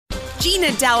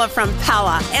Gina Della from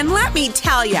Pella, and let me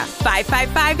tell you,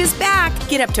 555 is back.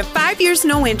 Get up to 5 years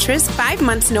no interest, 5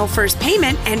 months no first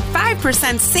payment, and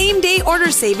 5% same-day order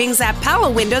savings at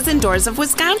Pella Windows and Doors of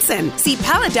Wisconsin. See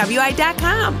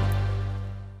PellaWI.com.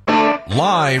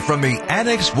 Live from the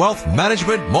Annex Wealth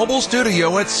Management Mobile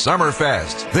Studio at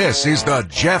Summerfest, this is the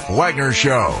Jeff Wagner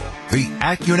Show. The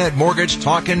AccuNet Mortgage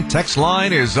Talk and Text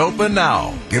line is open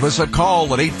now. Give us a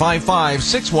call at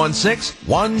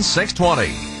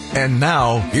 855-616-1620. And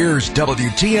now, here's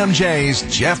WTMJ's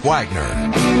Jeff Wagner.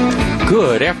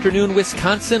 Good afternoon,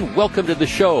 Wisconsin. Welcome to the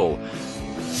show.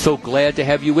 So glad to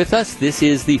have you with us. This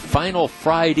is the final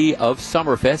Friday of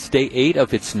Summerfest, day 8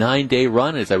 of its 9-day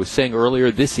run. As I was saying earlier,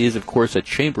 this is, of course, a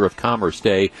Chamber of Commerce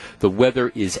day. The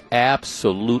weather is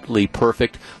absolutely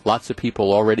perfect. Lots of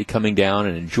people already coming down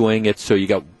and enjoying it. So you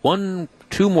got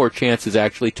two more chances,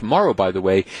 actually. Tomorrow, by the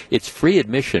way, it's free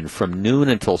admission from noon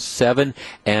until 7.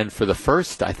 And for the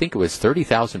first, I think it was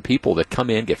 30,000 people that come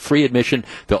in, get free admission.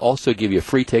 They'll also give you a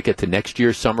free ticket to next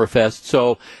year's Summerfest.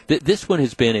 So this one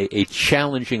has been a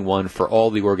challenging one for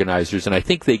all the organizers, and I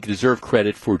think they deserve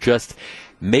credit for just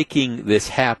making this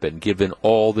happen, given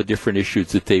all the different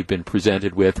issues that they've been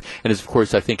presented with. And of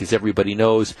course, I think as everybody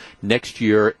knows, next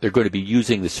year they're going to be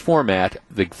using this format,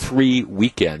 the 3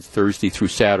 weekends, Thursday through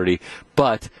Saturday,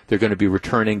 but they're going to be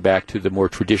returning back to the more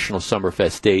traditional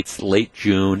Summerfest dates, late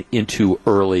June into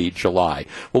early July.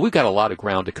 Well, we've got a lot of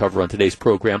ground to cover on today's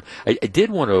program. I did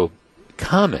want to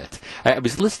comment. I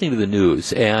was listening to the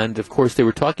news, and of course they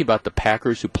were talking about the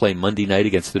Packers who play Monday night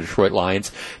against the Detroit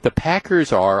Lions. The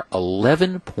Packers are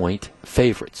 11-point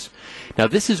favorites. Now,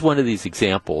 this is one of these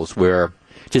examples where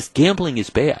just gambling is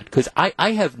bad, because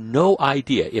I have no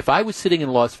idea. If I was sitting in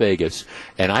Las Vegas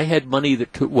and I had money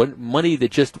that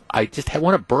I just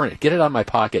want to burn it, get it out of my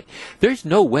pocket, there's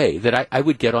no way that I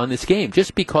would get on this game,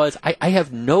 just because I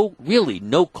have no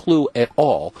clue at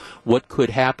all what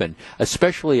could happen,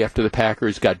 especially after the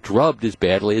Packers got drubbed as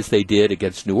badly as they did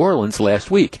against New Orleans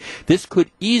last week. This could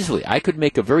easily, I could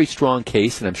make a very strong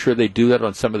case, and I'm sure they do that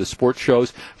on some of the sports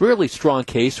shows, really strong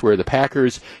case where the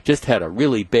Packers just had a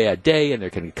really bad day and they're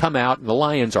going to come out and the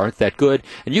Lions aren't that good,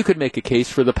 and you could make a case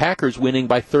for the Packers winning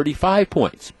by 35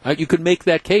 points. You could make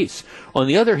that case. On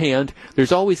the other hand,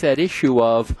 there's always that issue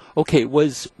of, okay,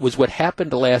 was what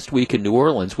happened last week in New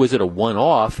Orleans, was it a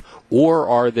one-off, or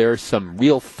are there some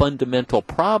real fundamental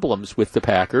problems with the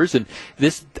Packers? And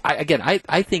this,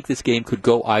 I think this game could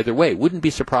go either way. Wouldn't be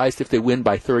surprised if they win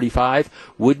by 35.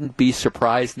 Wouldn't be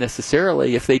surprised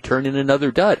necessarily if they turn in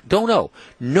another dud. Don't know.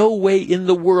 No way in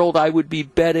the world I would be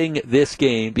betting this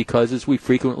game, because, as we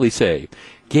frequently say,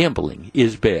 gambling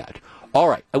is bad. All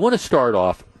right, I want to start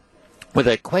off with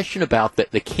a question about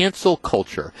the cancel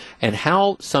culture and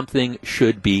how something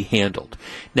should be handled.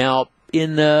 Now,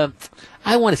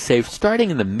 I want to say, starting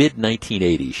in the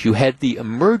mid-1980s, you had the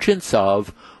emergence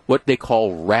of what they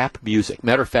call rap music.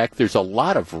 Matter of fact, there's a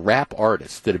lot of rap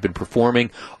artists that have been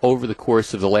performing over the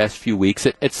course of the last few weeks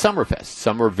at Summerfest.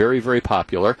 Some are very, very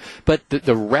popular, but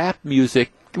the rap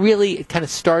music really, it kind of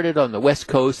started on the West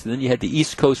Coast, and then you had the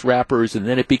East Coast rappers, and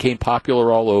then it became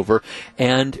popular all over,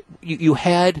 and you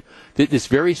had this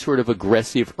very sort of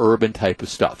aggressive urban type of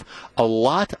stuff. A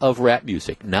lot of rap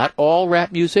music, not all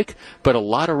rap music, but a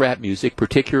lot of rap music,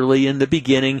 particularly in the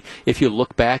beginning. If you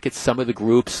look back at some of the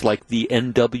groups like the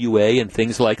NWA and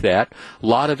things like that, a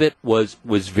lot of it was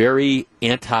very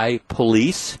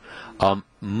anti-police.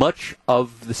 Much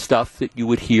of the stuff that you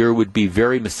would hear would be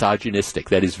very misogynistic.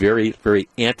 That is very, very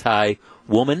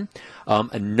anti-woman.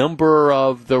 A number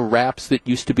of the raps that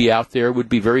used to be out there would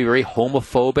be very, very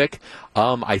homophobic.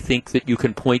 I think that you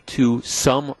can point to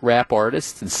some rap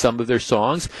artists and some of their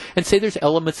songs and say there's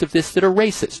elements of this that are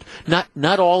racist.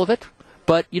 Not all of it.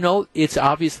 But, it's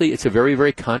a very,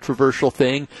 very controversial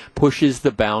thing, pushes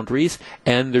the boundaries,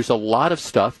 and there's a lot of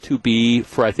stuff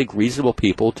for, I think, reasonable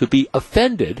people to be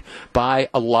offended by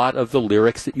a lot of the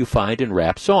lyrics that you find in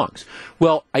rap songs.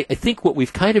 Well, I think what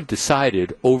we've kind of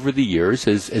decided over the years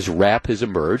as rap has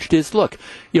emerged is, look,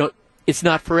 it's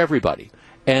not for everybody.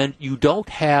 And you don't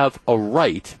have a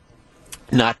right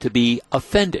not to be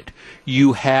offended.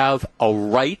 You have a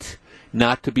right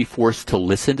not to be forced to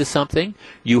listen to something.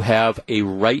 You have a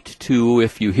right to,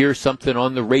 if you hear something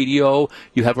on the radio,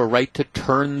 you have a right to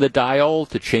turn the dial,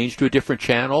 to change to a different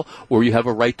channel, or you have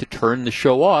a right to turn the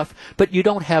show off, but you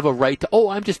don't have a right to,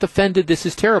 I'm just offended, this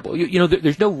is terrible.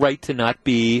 There's no right to not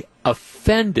be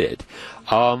offended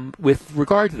with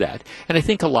regard to that. And I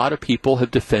think a lot of people have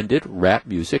defended rap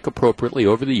music appropriately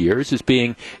over the years as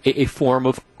being a form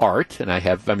of art, and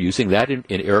I'm using that in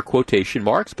air quotation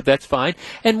marks, but that's fine,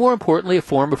 and more importantly, a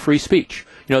form of free speech.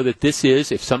 that this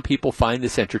is, if some people find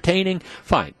this entertaining,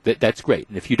 fine, that's great.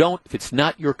 And if you don't, if it's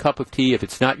not your cup of tea, if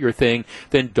it's not your thing,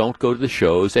 then don't go to the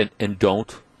shows and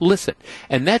don't listen.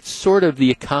 And that's sort of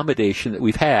the accommodation that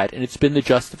we've had, and it's been the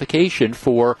justification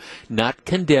for not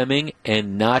condemning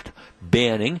and not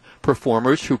banning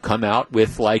performers who come out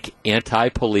with like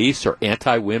anti-police or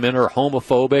anti-women or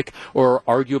homophobic or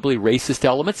arguably racist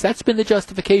elements. That's been the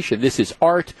justification. This is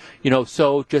art,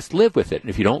 so just live with it. And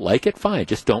if you don't like it, fine,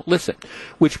 just don't listen.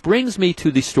 Which brings me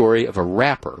to the story of a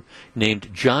rapper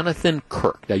named Jonathan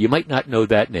Kirk. Now, you might not know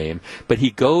that name, but he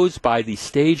goes by the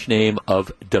stage name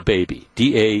of DaBaby,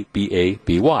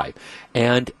 D-A-B-A-B-Y.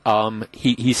 And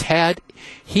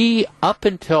he, up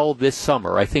until this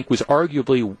summer, I think was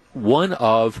arguably one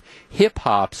of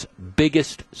hip-hop's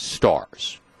biggest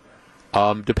stars,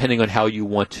 depending on how you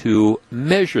want to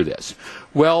measure this.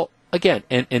 Well, again,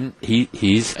 and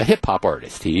he's a hip-hop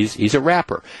artist. He's a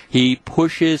rapper. He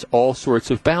pushes all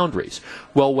sorts of boundaries.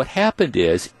 Well, what happened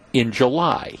is, in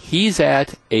July, he's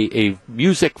at a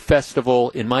music festival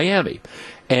in Miami,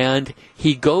 and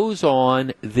he goes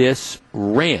on this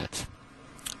rant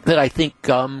that I think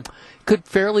could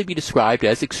fairly be described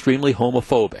as extremely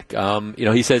homophobic.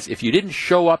 He says, if you didn't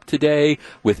show up today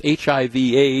with HIV,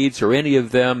 AIDS, or any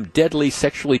of them deadly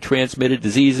sexually transmitted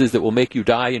diseases that will make you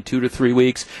die in 2 to 3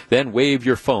 weeks, then wave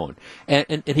your phone.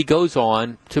 And he goes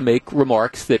on to make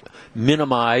remarks that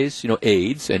minimize,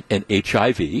 AIDS and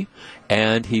HIV.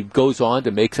 And he goes on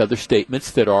to make other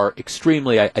statements that are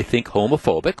extremely, I think,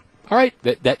 homophobic. All right,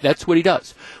 that's what he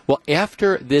does. Well,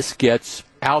 after this gets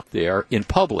out there in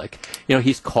public,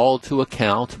 he's called to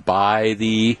account by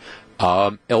the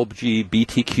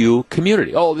LGBTQ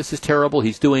community. Oh, this is terrible.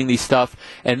 He's doing these stuff.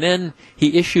 And then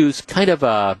he issues kind of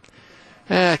a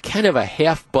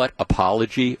half-butt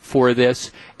apology for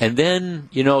this, and then,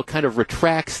 kind of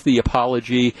retracts the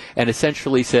apology and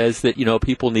essentially says that,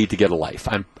 people need to get a life.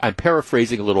 I'm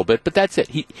paraphrasing a little bit, but that's it.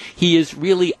 He is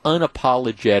really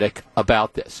unapologetic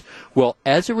about this. Well,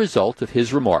 as a result of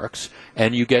his remarks,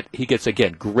 and he gets,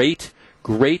 again, great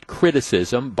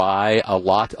criticism by a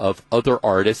lot of other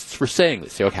artists for saying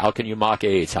this. How can you mock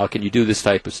AIDS? How can you do this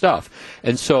type of stuff?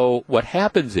 And so what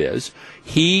happens is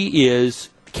he is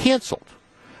canceled.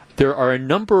 There are a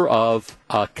number of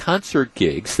concert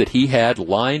gigs that he had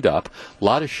lined up, a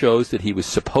lot of shows that he was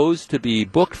supposed to be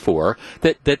booked for,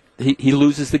 that he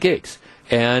loses the gigs.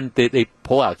 And they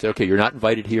pull out, say, okay, you're not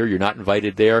invited here, you're not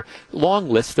invited there. Long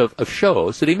list of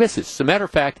shows that he misses. As a matter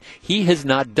of fact, he has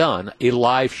not done a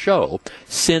live show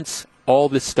since all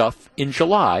this stuff in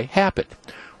July happened.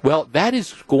 Well, that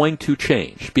is going to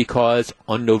change because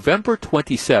on November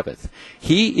 27th,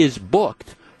 he is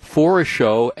booked for a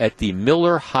show at the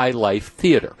Miller High Life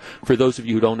Theater. For those of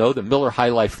you who don't know, the Miller High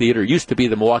Life Theater used to be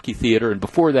the Milwaukee Theater, and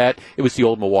before that, it was the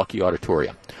old Milwaukee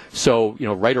Auditorium. So,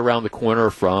 right around the corner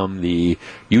from the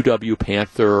UW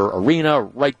Panther Arena,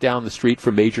 right down the street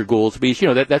from Major Goolsby's,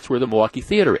 that's where the Milwaukee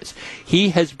Theater is. He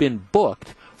has been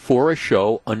booked for a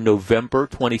show on November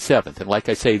 27th. And like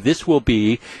I say, this will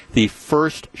be the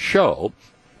first show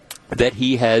that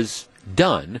he has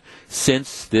done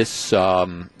since this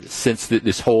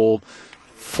whole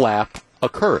flap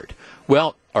occurred.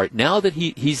 Well, all right, now that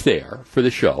he's there for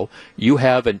the show, you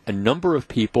have a number of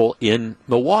people in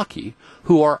Milwaukee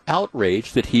who are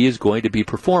outraged that he is going to be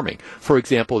performing. For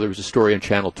example, there was a story on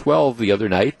Channel 12 the other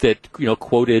night that,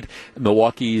 quoted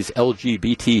Milwaukee's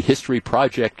LGBT History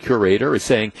Project curator as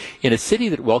saying, in a city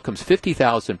that welcomes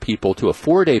 50,000 people to a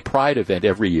 4-day Pride event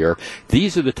every year,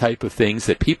 these are the type of things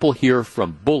that people hear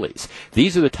from bullies.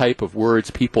 These are the type of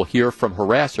words people hear from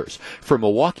harassers. For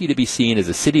Milwaukee to be seen as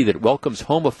a city that welcomes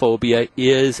homophobia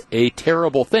is a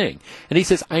terrible thing. And he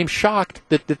says, I'm shocked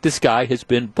that this guy has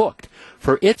been booked.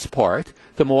 For its part,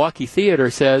 the Milwaukee Theater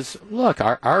says, look,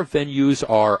 our venues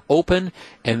are open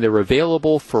and they're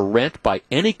available for rent by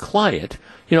any client,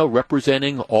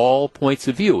 representing all points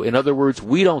of view. In other words,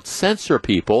 we don't censor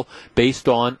people based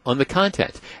on the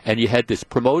content. And you had this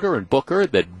promoter and booker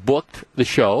that booked the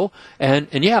show, and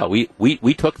yeah,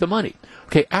 we took the money.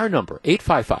 Okay, our number,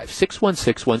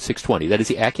 855-616-1620. That is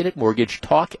the Accurate Mortgage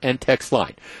talk and text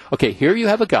line. Okay, here you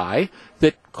have a guy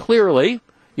that clearly,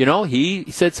 he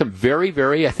said some very,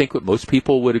 very, I think what most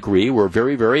people would agree were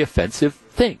very, very offensive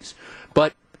things.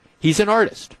 But he's an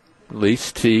artist. At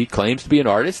least he claims to be an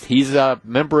artist. He's a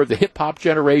member of the hip-hop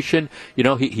generation.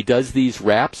 He does these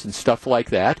raps and stuff like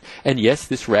that. And yes,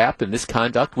 this rap and this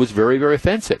conduct was very, very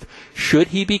offensive. Should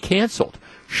he be canceled?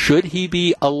 Should he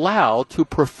be allowed to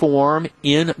perform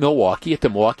in Milwaukee at the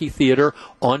Milwaukee Theater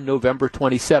on November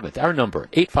 27th? Our number,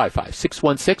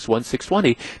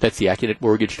 855-616-1620. That's the Accurate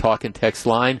Mortgage talk and text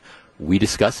line. We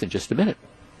discuss in just a minute.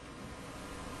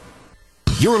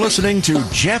 You're listening to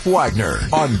Jeff Wagner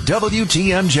on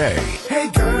WTMJ. Hey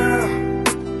girl,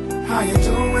 how you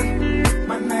doing?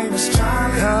 My name is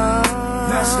Charlie.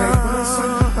 Let's stay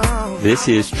Wilson. This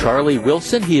is Charlie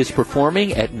Wilson. He is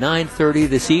performing at 9:30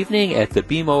 this evening at the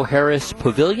BMO Harris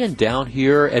Pavilion down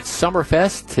here at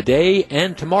Summerfest today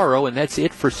and tomorrow, and that's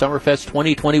it for Summerfest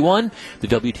 2021. The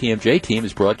WTMJ team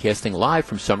is broadcasting live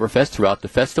from Summerfest throughout the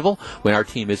festival. When our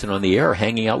team isn't on the air or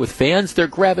hanging out with fans, they're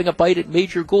grabbing a bite at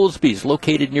Major Goolsby's,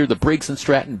 located near the Briggs and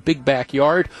Stratton Big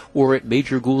Backyard, or at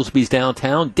Major Goolsby's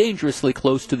downtown, dangerously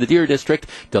close to the Deer District.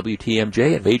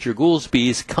 WTMJ and Major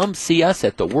Goolsby's, come see us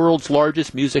at the world's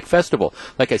largest music festival.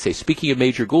 Like I say, speaking of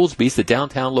Major Goolsby's, the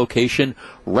downtown location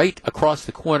right across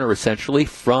the corner, essentially,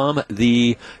 from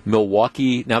the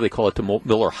Milwaukee, now they call it the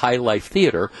Miller High Life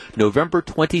Theater, November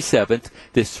 27th,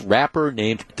 this rapper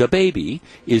named DaBaby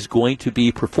is going to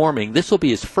be performing. This will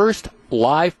be his first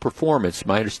live performance,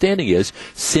 my understanding is,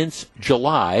 since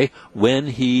July, when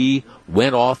he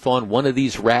went off on one of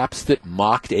these raps that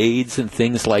mocked AIDS and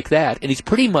things like that. And he's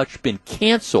pretty much been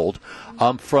canceled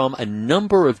from a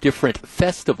number of different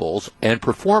festivals and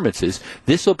performances.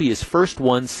 This will be his first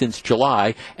one since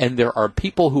July, and there are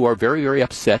people who are very, very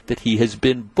upset that he has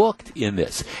been booked in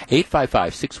this.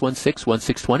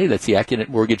 855-616-1620, that's the Acunet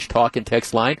Mortgage talk and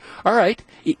text line. All right,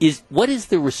 what is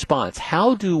the response?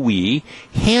 How do we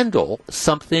handle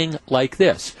something like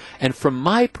this? And from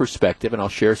my perspective, and I'll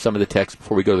share some of the text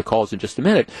before we go to the calls in just a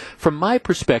minute, from my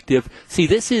perspective, see,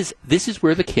 this is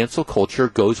where the cancel culture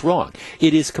goes wrong.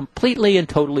 It is completely and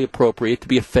totally appropriate to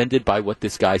be offended by what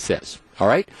this guy says. All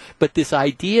right? But this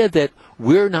idea that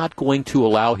we're not going to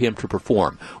allow him to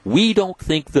perform, we don't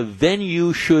think the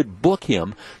venue should book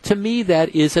him, to me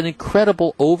that is an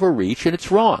incredible overreach, and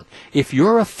it's wrong. If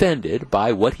you're offended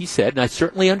by what he said, and I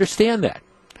certainly understand that,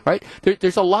 right?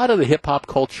 There's a lot of the hip-hop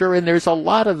culture, and there's a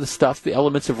lot of the stuff, the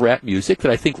elements of rap music,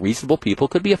 that I think reasonable people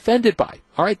could be offended by.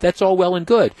 All right? That's all well and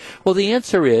good. Well, the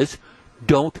answer is,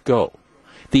 don't go.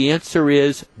 The answer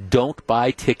is, don't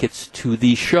buy tickets to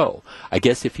the show. I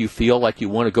guess if you feel like you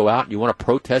want to go out and you want to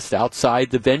protest outside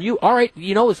the venue, all right,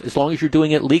 as long as you're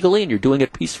doing it legally and you're doing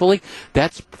it peacefully,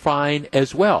 that's fine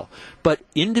as well. But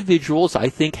individuals, I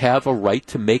think, have a right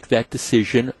to make that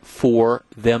decision for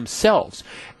themselves.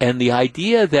 And the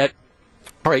idea that,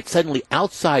 all right, suddenly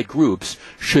outside groups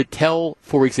should tell,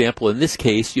 for example, in this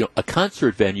case, a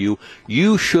concert venue,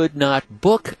 you should not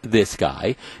book this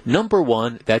guy. Number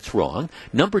one, that's wrong.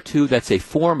 Number two, that's a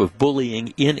form of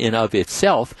bullying in and of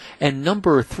itself. And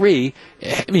number three,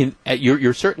 I mean,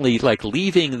 you're certainly like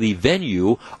leaving the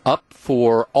venue up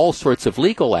for all sorts of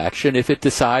legal action if it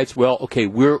decides, well, okay,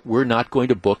 we're not going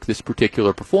to book this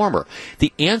particular performer.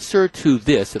 The answer to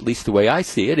this, at least the way I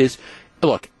see it, is,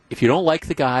 look, if you don't like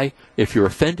the guy, if you're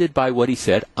offended by what he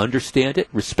said, understand it,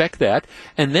 respect that,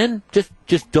 and then just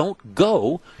don't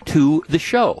go to the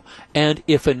show. And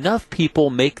if enough people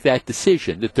make that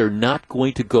decision that they're not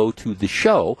going to go to the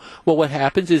show, well, what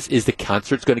happens is the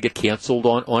concert's going to get canceled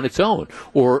on its own,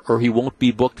 or he won't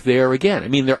be booked there again. I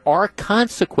mean, there are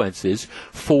consequences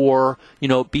for,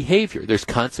 behavior. There's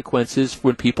consequences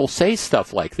when people say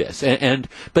stuff like this.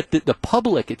 But the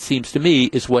public, it seems to me,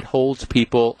 is what holds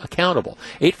people accountable.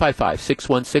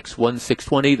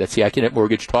 855-616-1620, that's the Acunet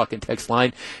Mortgage talk and text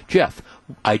line. Jeff,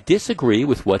 I disagree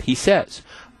with what he says.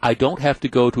 I don't have to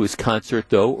go to his concert,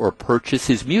 though, or purchase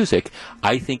his music.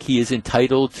 I think he is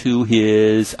entitled to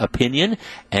his opinion,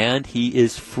 and he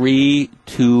is free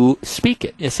to speak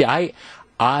it. You see,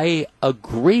 I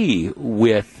agree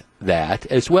with that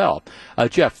as well.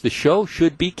 Jeff, the show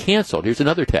should be canceled. Here's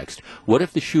another text. What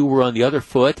if the shoe were on the other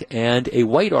foot and a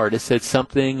white artist said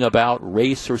something about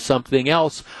race or something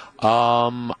else?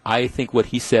 I think what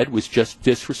he said was just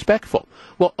disrespectful.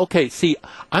 Well, okay, see,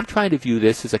 I'm trying to view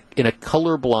this as in a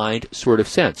colorblind sort of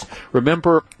sense.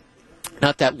 Remember,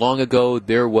 not that long ago,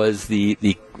 there was the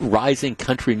rising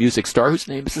country music star, whose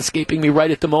name is escaping me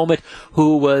right at the moment,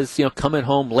 who was coming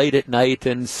home late at night,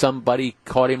 and somebody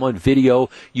caught him on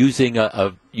video using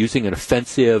using an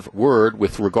offensive word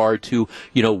with regard to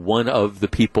one of the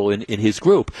people in his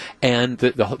group, and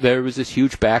there was this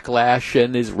huge backlash,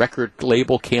 and his record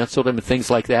label canceled him and things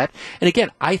like that. And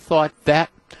again, I thought that,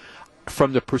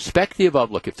 from the perspective of,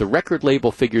 look, if the record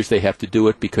label figures they have to do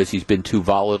it because he's been too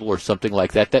volatile or something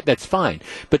like that's fine.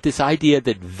 But this idea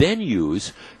that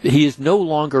venues, he is no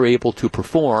longer able to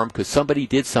perform because somebody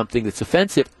did something that's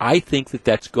offensive, I think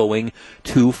that's going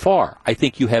too far. I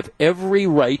think you have every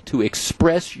right to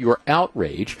express your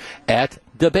outrage at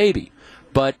DaBaby.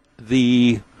 But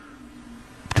to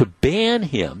ban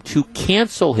him, to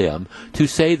cancel him, to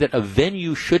say that a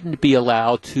venue shouldn't be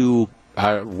allowed to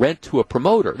rent to a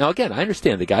promoter. Now, again, I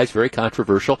understand the guy's very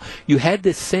controversial. You had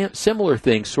this similar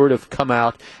thing sort of come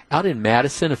out in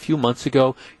Madison a few months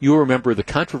ago. You remember the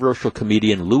controversial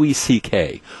comedian Louis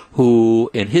C.K., who,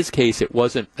 in his case, it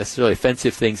wasn't necessarily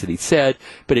offensive things that he said,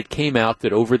 but it came out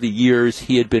that over the years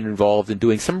he had been involved in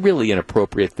doing some really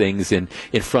inappropriate things in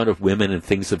front of women and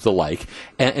things of the like.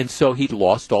 And so he'd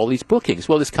lost all these bookings.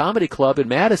 Well, this comedy club in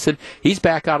Madison, he's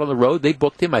back out on the road. They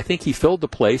booked him. I think he filled the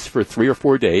place for 3 or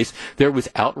 4 days. There was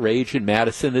outrage in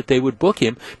Madison that they would book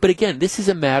him. But again, this is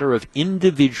a matter of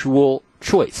individual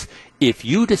choice. If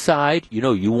you decide,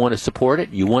 you want to support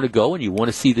it, you want to go and you want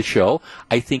to see the show,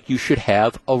 I think you should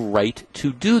have a right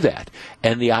to do that.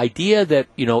 And the idea that,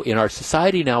 in our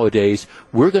society nowadays,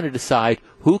 we're going to decide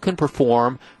who can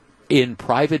perform in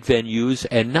private venues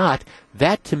and not,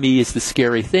 that to me is the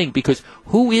scary thing, because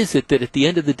who is it that at the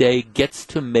end of the day gets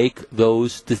to make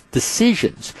those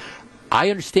decisions?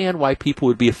 I understand why people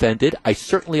would be offended. I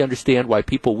certainly understand why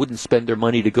people wouldn't spend their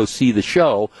money to go see the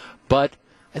show, but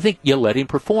I think you let him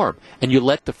perform, and you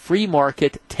let the free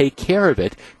market take care of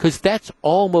it, because that's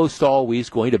almost always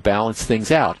going to balance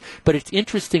things out. But it's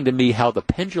interesting to me how the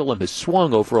pendulum has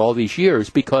swung over all these years,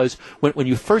 because when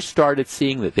you first started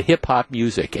seeing the hip-hop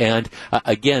music and,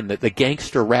 again, the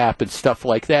gangster rap and stuff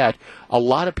like that, a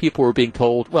lot of people were being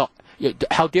told, well,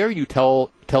 how dare you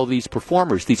tell these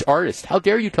performers, these artists, how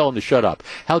dare you tell them to shut up?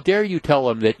 How dare you tell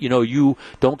them that, you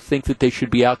don't think that they should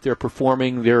be out there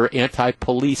performing their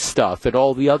anti-police stuff and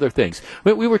all the other things?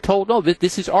 We were told, no,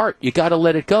 this is art. You got to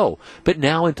let it go. But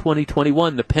now in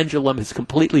 2021, the pendulum has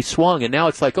completely swung, and now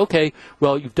it's like, okay,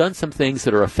 well, you've done some things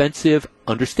that are offensive,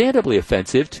 understandably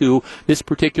offensive to this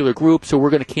particular group, so we're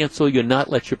going to cancel you and not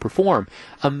let you perform.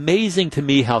 Amazing to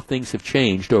me how things have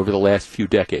changed over the last few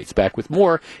decades. Back with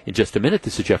more in just a minute.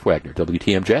 This is Jeff Wagner,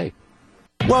 WTMJ.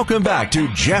 Welcome back to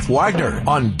Jeff Wagner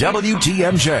on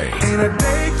WTMJ. Ain't a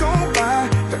day go by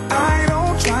that I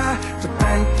don't try to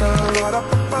thank the Lord up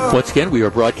above. Once again, we are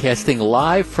broadcasting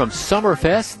live from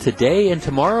Summerfest today and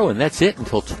tomorrow, and that's it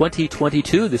until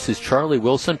 2022. This is Charlie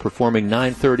Wilson performing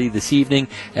 9:30 this evening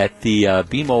at the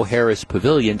BMO Harris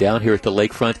Pavilion down here at the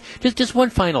lakefront. Just one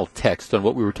final text on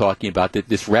what we were talking about,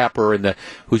 this rapper and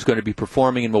who's going to be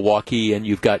performing in Milwaukee, and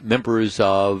you've got members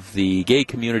of the gay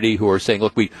community who are saying,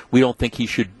 look, we don't think he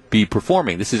should be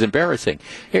performing. This is embarrassing.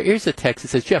 Here's a text that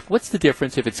says, Jeff, what's the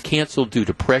difference if it's canceled due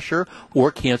to pressure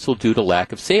or canceled due to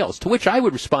lack of sales? To which I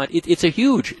would respond, it's a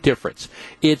huge difference.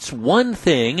 It's one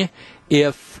thing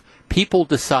if people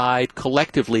decide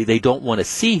collectively they don't want to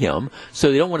see him, so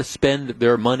they don't want to spend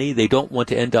their money, they don't want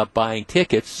to end up buying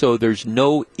tickets, so there's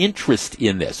no interest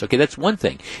in this. Okay, that's one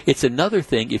thing. It's another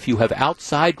thing if you have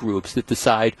outside groups that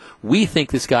decide, we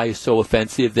think this guy is so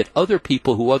offensive that other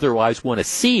people who otherwise want to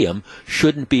see him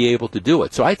shouldn't be able to do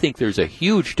it. So I think there's a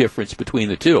huge difference between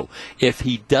the two. If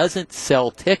he doesn't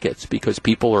sell tickets because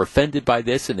people are offended by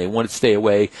this and they want to stay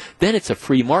away, then it's a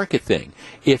free market thing.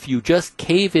 If you just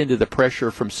cave into the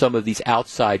pressure from some of these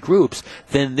outside groups,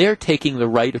 then they're taking the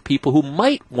right of people who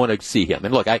might want to see him.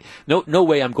 And look, no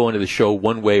way I'm going to the show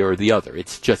one way or the other.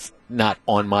 It's just not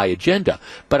on my agenda.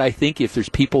 But I think if there's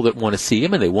people that want to see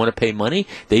him and they want to pay money,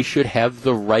 they should have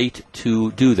the right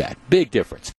to do that. Big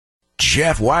difference.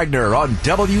 Jeff Wagner on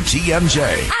WTMJ.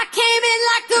 I came in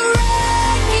like a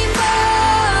wrecking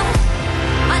ball.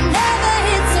 I never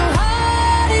hit so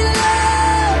hard in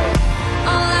love.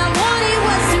 All I wanted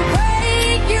was to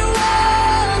break your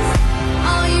walls.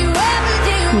 All you ever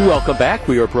did. Welcome back.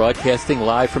 We are broadcasting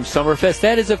live from Summerfest.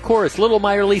 That is, of course, little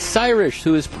Miley Cyrus,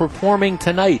 who is performing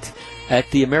tonight at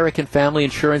the American Family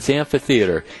Insurance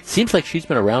Amphitheater. Seems like she's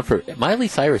been around for... Miley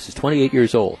Cyrus is 28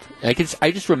 years old. I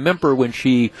just remember when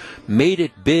she made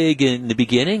it big in the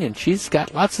beginning, and she's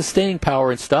got lots of staying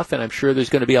power and stuff, and I'm sure there's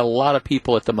going to be a lot of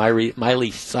people at the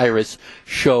Miley Cyrus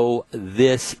show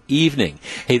this evening.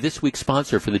 Hey, this week's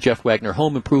sponsor for the Jeff Wagner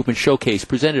Home Improvement Showcase,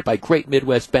 presented by Great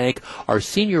Midwest Bank, are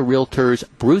senior realtors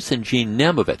Bruce and Jean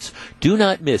Nemovitz. Do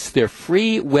not miss their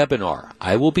free webinar.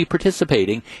 I will be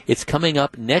participating. It's coming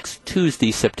up next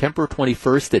Tuesday, September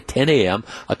 21st at 10 a.m.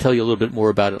 I'll tell you a little bit more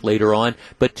about it later on.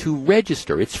 But to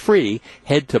register, it's free.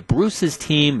 Head to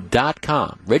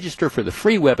brucesteam.com. Register for the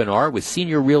free webinar with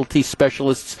senior realty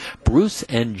specialists Bruce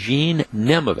and Jean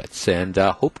Nemovitz. And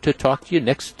hope to talk to you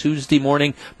next Tuesday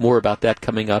morning. More about that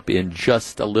coming up in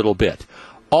just a little bit.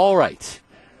 All right.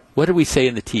 What did we say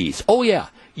in the tease? Oh, yeah.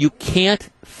 You can't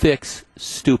fix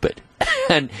stupid.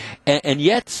 and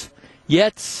yet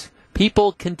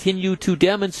people continue to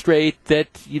demonstrate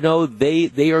that,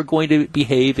 they are going to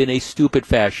behave in a stupid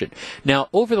fashion. Now,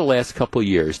 over the last couple of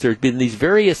years, there have been these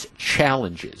various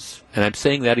challenges, and I'm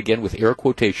saying that again with air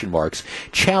quotation marks,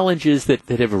 challenges that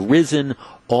have arisen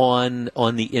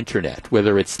on the internet,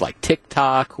 whether it's like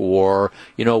TikTok or,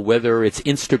 whether it's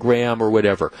Instagram or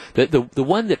whatever. The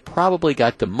one that probably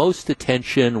got the most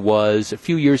attention was a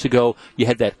few years ago. You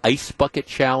had that ice bucket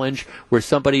challenge where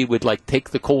somebody would like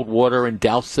take the cold water and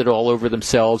douse it all over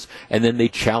themselves, and then they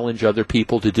challenge other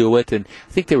people to do it. And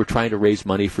I think they were trying to raise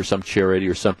money for some charity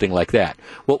or something like that.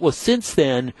 Well, since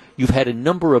then, you've had a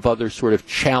number of other sort of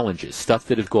challenges, stuff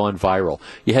that have gone viral.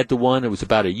 You had the one, it was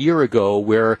about a year ago,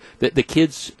 where the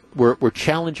kids were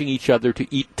challenging each other to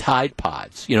eat Tide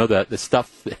Pods. The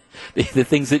stuff, the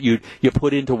things that you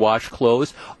put in to wash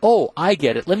clothes. Oh, I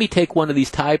get it. Let me take one of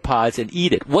these Tide Pods and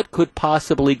eat it. What could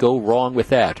possibly go wrong with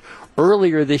that?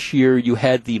 Earlier this year, you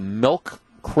had the milk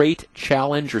crate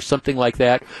challenge or something like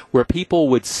that, where people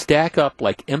would stack up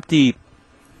like empty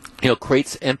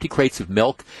crates of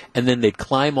milk, and then they'd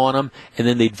climb on them, and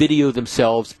then they'd video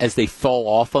themselves as they fall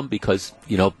off them because,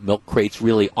 milk crates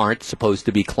really aren't supposed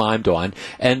to be climbed on.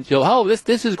 And,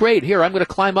 this is great. Here, I'm going to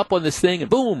climb up on this thing, and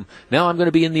boom, now I'm going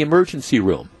to be in the emergency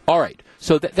room. All right.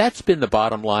 So that's been the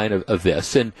bottom line of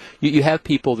this. And you have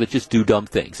people that just do dumb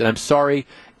things. And I'm sorry,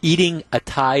 eating a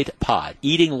Tide Pod,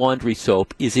 eating laundry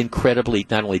soap is incredibly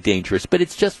not only dangerous, but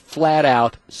it's just flat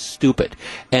out stupid.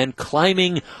 And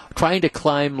trying to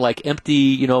climb like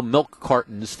empty, milk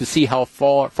cartons to see how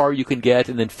far you can get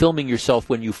and then filming yourself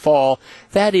when you fall,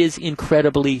 that is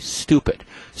incredibly stupid.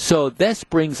 So this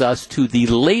brings us to the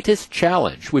latest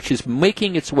challenge, which is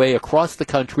making its way across the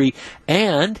country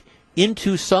and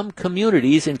into some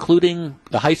communities, including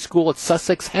the high school at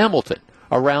Sussex Hamilton,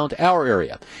 around our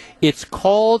area. It's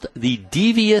called the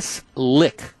Devious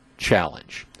Lick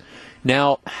Challenge.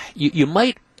 Now, you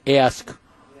might ask,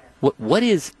 what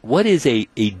is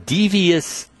a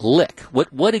devious lick?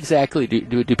 What exactly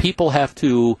do people have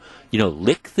to,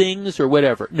 lick things or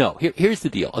whatever? No, here's the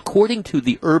deal. According to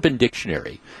the Urban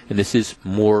Dictionary, and this is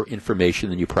more information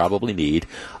than you probably need,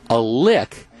 a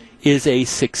lick is a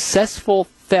successful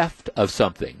theft of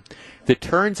something that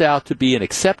turns out to be an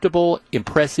acceptable,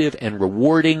 impressive, and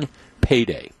rewarding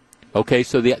payday. Okay,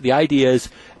 so the idea is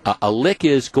a lick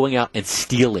is going out and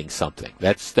stealing something.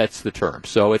 That's the term.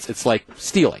 So it's like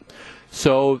stealing.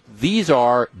 So these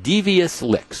are devious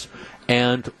licks.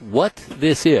 And what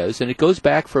this is, and it goes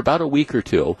back for about a week or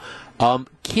two,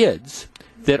 kids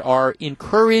that are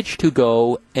encouraged to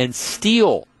go and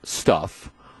steal stuff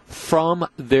from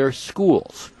their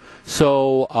schools.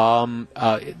 So,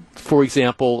 for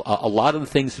example, a lot of the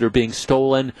things that are being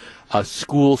stolen,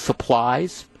 school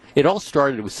supplies. It all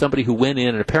started with somebody who went in,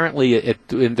 and apparently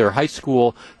in their high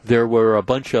school there were a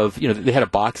bunch of, they had a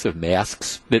box of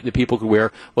masks that people could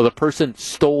wear. Well, the person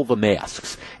stole the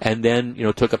masks and then,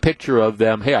 took a picture of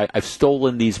them. Hey, I've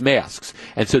stolen these masks.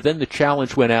 And so then the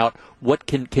challenge went out, what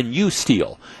can you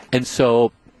steal? And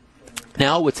so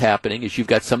now what's happening is you've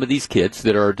got some of these kids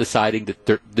that are deciding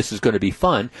that this is going to be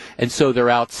fun, and so they're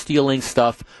out stealing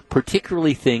stuff,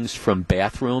 particularly things from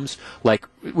bathrooms, like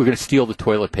we're going to steal the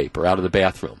toilet paper out of the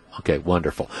bathroom. Okay,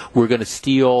 wonderful. We're going to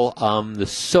steal the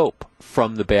soap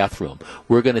from the bathroom.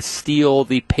 We're going to steal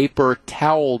the paper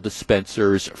towel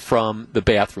dispensers from the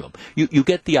bathroom. You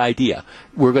get the idea.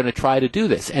 We're going to try to do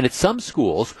this. And at some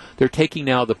schools, they're taking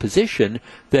now the position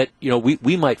that,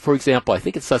 we might, for example, I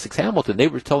think at Sussex Hamilton, they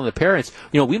were telling the parents,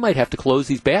 we might have to close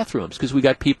these bathrooms because we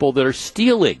got people that are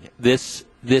stealing this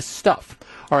stuff.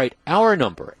 All right, our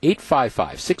number,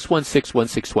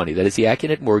 855-616-1620. That is the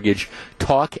Acunet Mortgage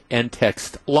talk and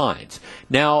text lines.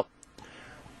 Now,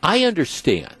 I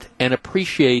understand and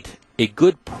appreciate a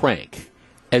good prank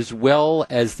as well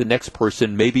as the next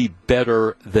person, maybe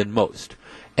better than most.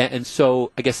 And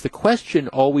so I guess the question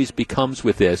always becomes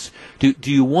with this, do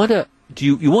you want to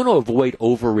avoid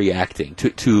overreacting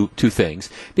to things?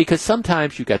 Because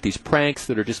sometimes you've got these pranks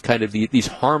that are just kind of these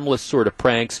harmless sort of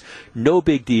pranks, no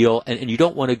big deal, and you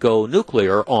don't want to go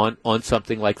nuclear on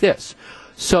something like this.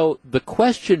 So the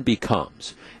question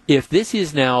becomes, if this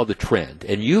is now the trend,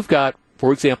 and you've got,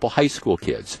 for example, high school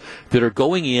kids that are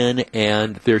going in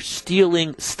and they're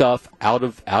stealing stuff out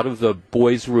of the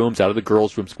boys' rooms, out of the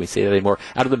girls' rooms, can we say that anymore?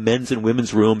 Out of the men's and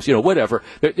women's rooms, whatever.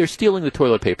 They're stealing the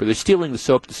toilet paper. They're stealing the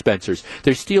soap dispensers.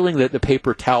 They're stealing the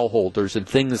paper towel holders and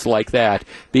things like that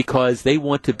because they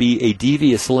want to be a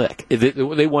devious lick.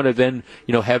 They want to then,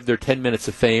 have their 10 minutes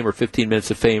of fame or 15 minutes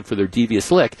of fame for their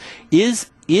devious lick. Is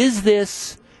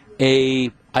this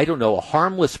a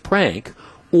harmless prank,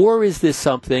 or is this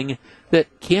something that,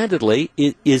 candidly,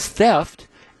 is theft,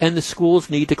 and the schools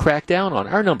need to crack down on.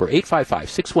 Our number,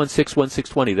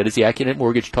 855-616-1620. That is the Accunet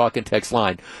Mortgage Talk and Text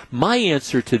line. My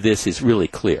answer to this is really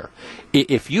clear.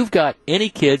 If you've got any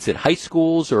kids in high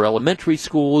schools or elementary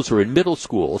schools or in middle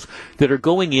schools that are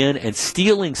going in and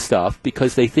stealing stuff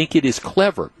because they think it is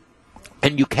clever,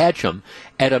 and you catch them,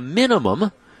 at a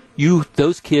minimum,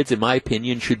 those kids, in my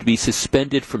opinion, should be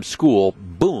suspended from school.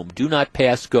 Boom. Do not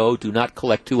pass go. Do not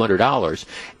collect $200.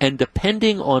 And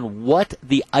depending on what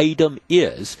the item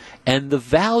is and the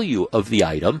value of the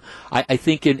item, I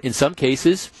think in some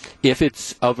cases, if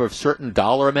it's of a certain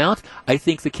dollar amount, I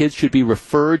think the kids should be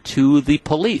referred to the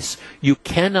police. You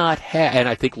cannot have, and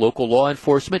I think local law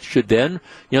enforcement should then,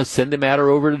 send the matter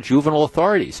over to juvenile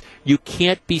authorities. You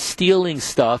can't be stealing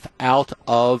stuff out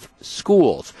of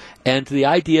schools. And the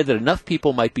idea that enough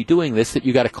people might be doing this that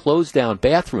you got to close down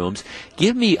bathrooms,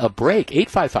 give me a break.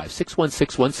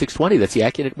 855-616-1620. That's the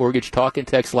Accunet Mortgage Talk and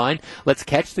Text line. Let's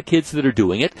catch the kids that are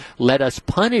doing it. Let us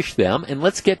punish them, and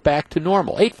let's get back to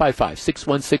normal.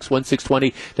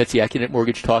 855-616-1620. That's the Accunet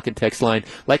Mortgage Talk and Text line.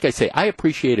 Like I say, I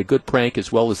appreciate a good prank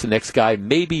as well as the next guy,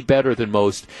 maybe better than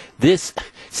most. This,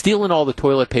 stealing all the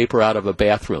toilet paper out of a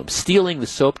bathroom, stealing the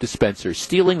soap dispenser,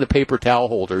 stealing the paper towel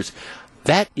holders,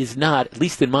 that is not, at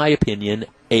least in my opinion,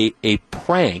 a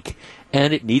prank,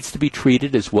 and it needs to be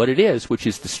treated as what it is, which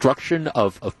is destruction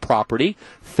of property,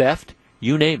 theft,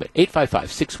 you name it.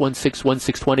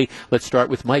 855-616-1620. Let's start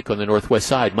with Mike on the Northwest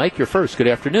Side. Mike, you're first. Good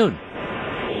afternoon.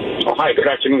 Oh, hi. Good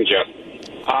afternoon, Jeff.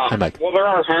 Hi, Mike. Well, there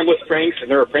are harmless pranks,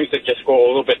 and there are pranks that just go a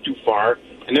little bit too far,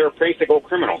 and there are pranks that go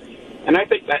criminal. And I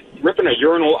think that ripping a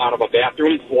urinal out of a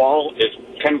bathroom wall is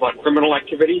kind of a criminal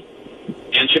activity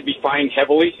and should be fined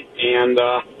heavily, and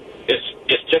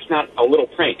it's just not a little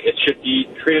prank. It should be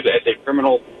treated as a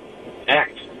criminal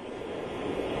act.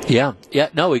 Yeah,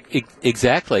 no,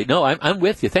 exactly. No, I'm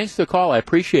with you. Thanks for the call. I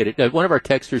appreciate it. One of our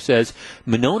texters says,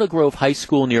 Monona Grove High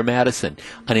School near Madison,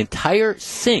 an entire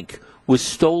sink was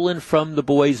stolen from the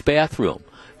boys' bathroom.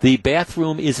 The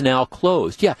bathroom is now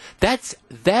closed. Yeah, that's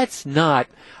not,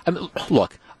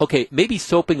 look, okay, maybe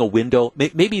soaping a window,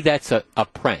 maybe that's a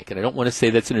prank, and I don't want to say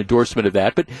that's an endorsement of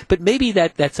that, but maybe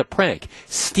that's a prank.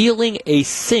 Stealing a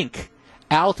sink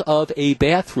out of a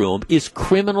bathroom is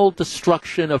criminal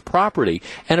destruction of property.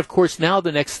 And, of course, now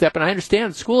the next step, and I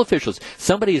understand school officials,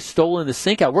 somebody has stolen the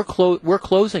sink out. We're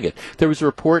closing it. There was a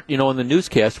report, on the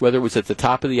newscast, whether it was at the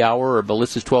top of the hour or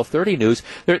Melissa's 12:30 news,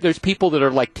 there's people that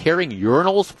are, like, tearing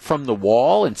urinals from the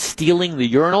wall and stealing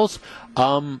the urinals.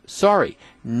 Sorry,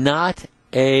 not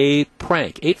a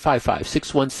prank.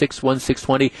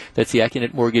 855-616-1620. That's the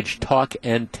Accunet Mortgage Talk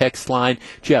and Text line.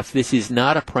 Jeff, this is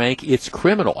not a prank. It's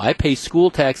criminal. I pay school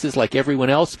taxes like everyone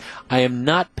else. I am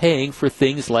not paying for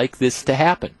things like this to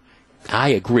happen. I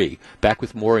agree. Back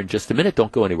with more in just a minute.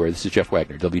 Don't go anywhere. This is Jeff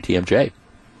Wagner, WTMJ.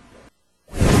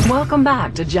 Welcome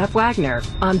back to Jeff Wagner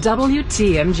on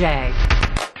WTMJ.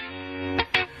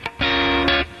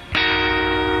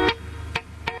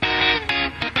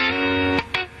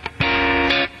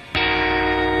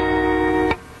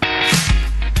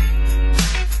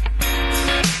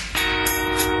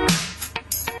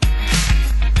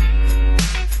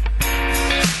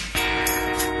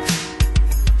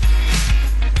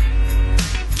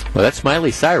 Well, that's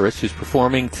Miley Cyrus, who's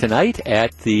performing tonight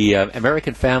at the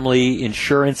American Family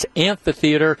Insurance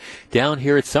Amphitheater down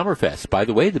here at Summerfest. By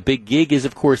the way, the big gig is,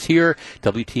 of course, here.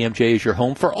 WTMJ is your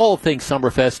home for all things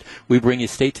Summerfest. We bring you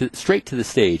straight to the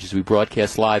stage as we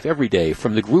broadcast live every day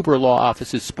from the Gruber Law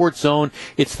Office's Sports Zone.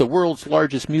 It's the world's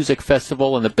largest music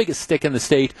festival and the biggest stick in the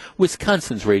state,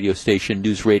 Wisconsin's radio station,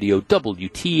 News Radio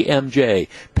WTMJ.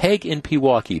 Peg in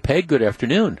Pewaukee. Peg, good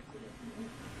afternoon.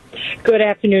 Good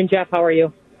afternoon, Jeff. How are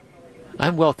you?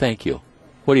 I'm well, thank you.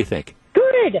 What do you think?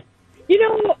 Good.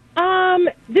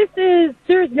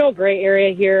 There's no gray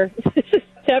area here. This is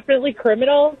definitely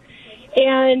criminal.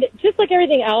 And just like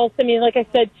everything else, like I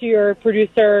said to your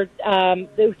producer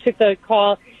who took the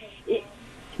call,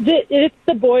 it's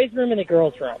the boys' room and the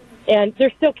girls' room. And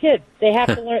they're still kids. They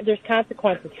have to learn. There's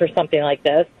consequences for something like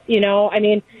this.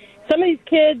 Some of these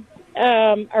kids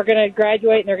are going to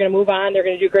graduate and they're going to move on. They're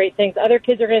going to do great things. Other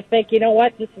kids are going to think, you know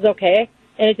what, this is okay.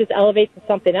 And it just elevates to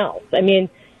something else.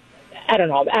 I don't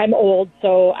know. I'm old,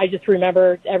 so I just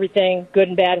remember everything good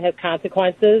and bad has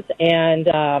consequences. And,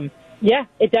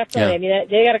 it definitely,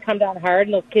 they got to come down hard,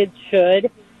 and those kids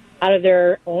should, out of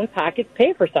their own pockets,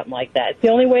 pay for something like that. It's the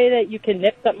only way that you can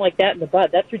nip something like that in the bud.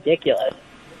 That's ridiculous.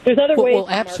 There's other ways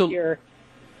to mark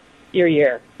your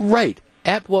year. Right.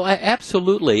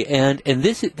 Absolutely, and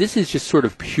this is just sort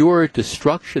of pure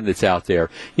destruction that's out there.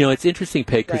 It's interesting,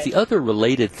 Peg, because the other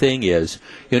related thing is,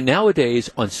 nowadays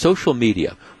on social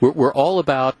media, we're all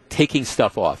about taking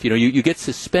stuff off. You get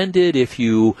suspended if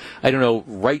you,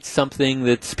 write something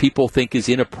that people think is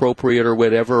inappropriate or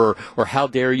whatever, or how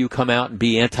dare you come out and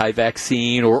be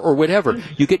anti-vaccine or whatever.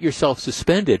 You get yourself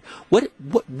suspended. What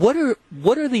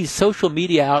are these social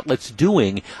media outlets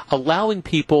doing, allowing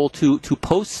people to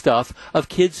post stuff of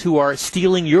kids who are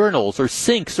stealing urinals or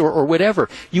sinks or whatever?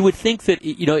 You would think that,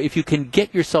 if you can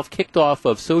get yourself kicked off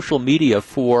of social media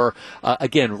for,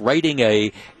 again, writing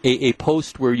a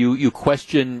post where you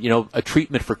question, a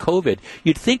treatment for COVID,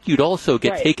 you'd think you'd also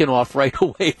get taken off right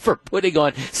away for putting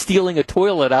on stealing a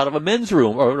toilet out of a men's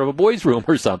room or a boys' room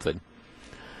or something.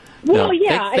 Well, real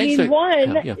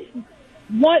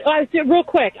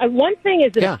quick, one thing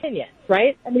is an opinion,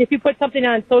 right? I mean, if you put something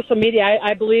on social media,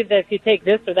 I believe that if you take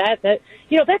this or that,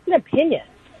 that's an opinion.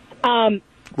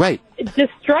 Right.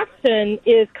 Destruction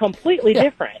is completely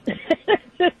different.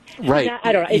 Right.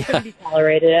 I don't know. It shouldn't be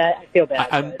tolerated. I feel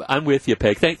bad. I'm with you,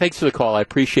 Peg. Thanks for the call. I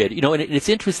appreciate it. And it's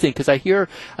interesting because I hear,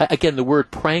 again, the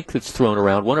word prank that's thrown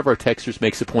around. One of our texters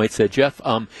makes a point, said, Jeff,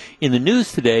 in the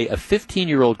news today, a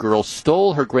 15-year-old girl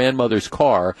stole her grandmother's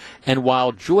car and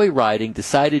while joyriding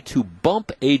decided to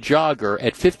bump a jogger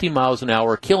at 50 miles an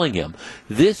hour, killing him.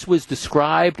 This was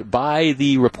described by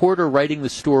the reporter writing the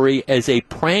story as a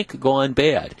prank gone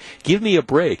bad. Give me a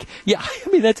break. Yeah, I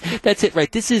mean, that's it,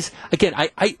 right? This is, again,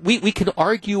 we can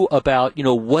argue about,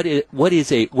 what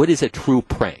is a true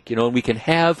prank, and we can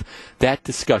have that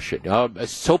discussion.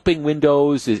 Soaping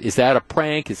windows, is that a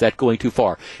prank? Is that going too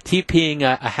far? TPing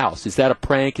a house, is that a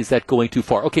prank? Is that going too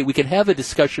far? Okay, we can have a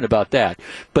discussion about that.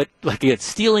 But, like, again,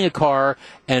 stealing a car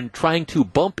and trying to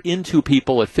bump into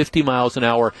people at 50 miles an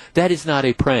hour, that is not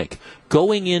a prank.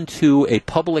 Going into a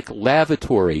public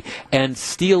lavatory and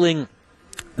stealing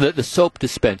the soap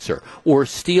dispenser, or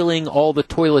stealing all the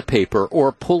toilet paper,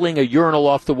 or pulling a urinal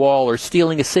off the wall, or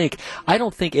stealing a sink, I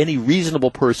don't think any reasonable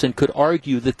person could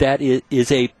argue that that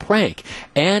is a prank.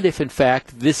 And if, in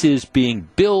fact, this is being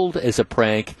billed as a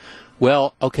prank,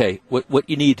 well, okay, what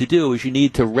you need to do is you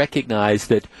need to recognize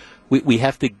that we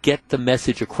have to get the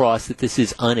message across that this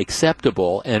is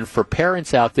unacceptable. And for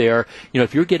parents out there,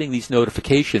 if you're getting these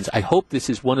notifications, I hope this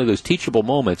is one of those teachable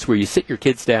moments where you sit your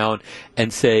kids down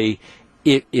and say,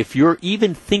 if you're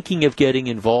even thinking of getting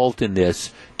involved in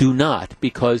this, do not,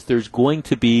 because there's going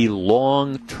to be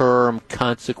long-term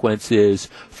consequences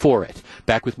for it.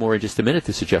 Back with more in just a minute.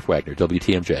 This is Jeff Wagner,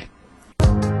 WTMJ.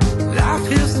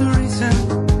 Life is the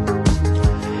reason.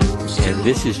 And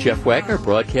this is Jeff Wagner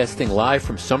broadcasting live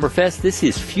from Summerfest. This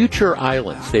is Future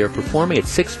Islands. They are performing at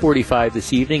 6:45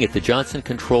 this evening at the Johnson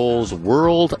Controls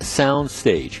World Sound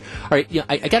Stage. All right,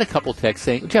 I got a couple texts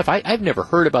saying, Jeff, I've never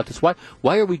heard about this. Why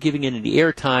are we giving it any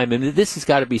airtime? And this has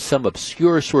got to be some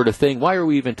obscure sort of thing. Why are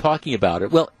we even talking about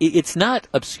it? Well, it's not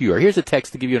obscure. Here's a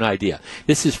text to give you an idea.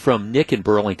 This is from Nick in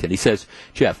Burlington. He says,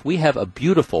 Jeff, we have a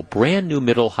beautiful brand new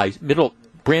middle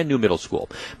school.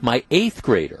 My 8th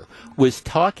grader was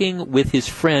talking with his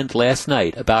friend last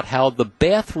night about how the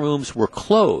bathrooms were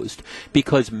closed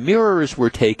because mirrors were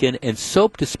taken and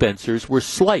soap dispensers were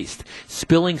sliced,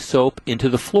 spilling soap into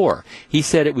the floor. He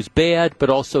said it was bad, but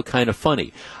also kind of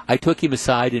funny. I took him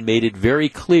aside and made it very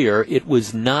clear it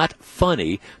was not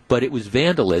funny, but it was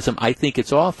vandalism. I think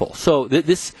it's awful. So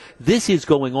this is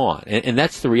going on, and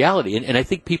that's the reality. And I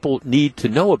think people need to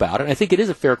know about it. And I think it is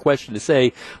a fair question to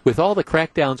say, with all the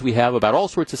crackdowns we have about all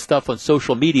sorts of stuff on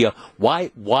social media,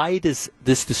 why does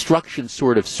this destruction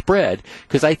sort of spread?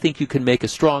 Because I think you can make a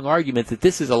strong argument that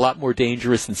this is a lot more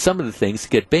dangerous than some of the things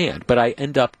that get banned. But I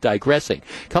end up digressing.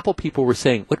 A couple people were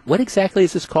saying, what exactly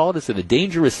is this called? Is it a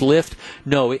dangerous lift?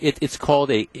 No, it's called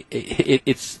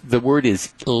the word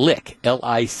is lick,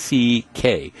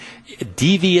 L-I-C-K,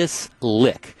 devious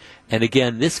lick. And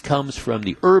again, this comes from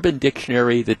the Urban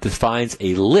Dictionary that defines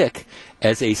a lick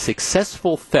as a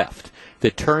successful theft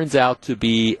that turns out to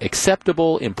be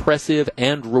acceptable, impressive,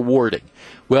 and rewarding.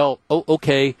 Well,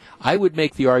 okay, I would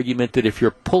make the argument that if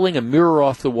you're pulling a mirror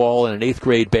off the wall in an 8th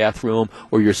grade bathroom,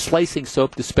 or you're slicing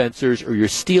soap dispensers, or you're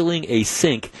stealing a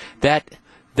sink, that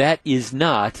is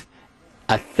not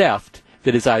a theft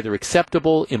that is either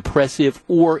acceptable, impressive,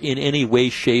 or in any way,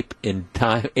 shape, and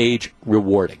time, age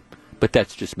rewarding. But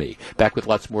that's just me. Back with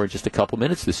lots more in just a couple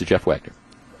minutes. This is Jeff Wagner.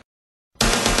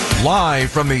 Live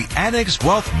from the Annex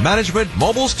Wealth Management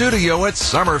Mobile Studio at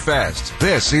Summerfest,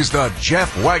 this is the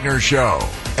Jeff Wagner Show.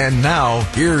 And now,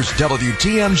 here's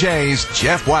WTMJ's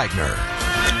Jeff Wagner.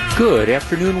 Good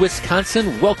afternoon,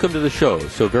 Wisconsin. Welcome to the show.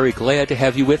 So very glad to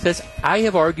have you with us. I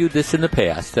have argued this in the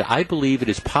past that I believe it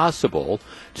is possible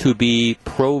to be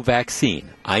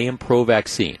pro-vaccine. I am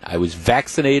pro-vaccine. I was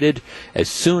vaccinated as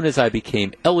soon as I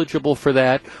became eligible for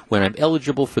that. When I'm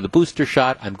eligible for the booster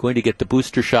shot, I'm going to get the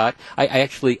booster shot. I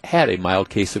actually had a mild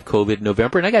case of COVID in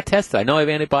November, and I got tested. I know I have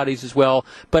antibodies as well,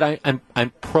 but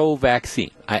I'm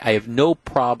pro-vaccine. I have no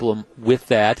problem with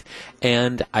that,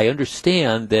 and I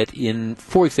understand that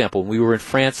for example, when we were in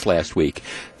France last week,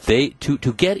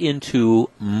 to get into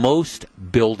most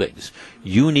buildings,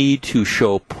 you need to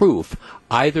show proof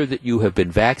either that you have been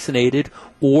vaccinated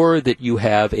or that you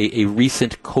have a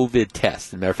recent COVID test.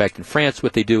 As a matter of fact, in France,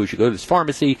 what they do is you go to this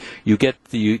pharmacy, they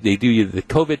do you the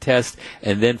COVID test,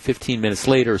 and then 15 minutes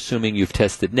later, assuming you've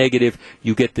tested negative,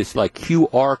 you get this like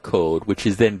QR code, which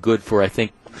is then good for, I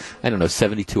think,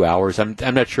 72 hours. I'm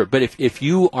not sure. But if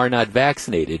you are not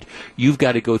vaccinated, you've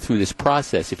got to go through this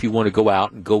process. If you want to go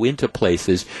out and go into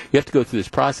places, you have to go through this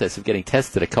process of getting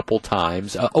tested a couple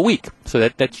times a week. So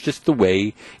that's just the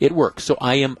way it works. So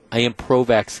I am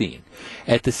pro-vaccine.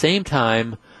 At the same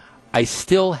time, I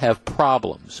still have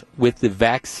problems with the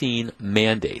vaccine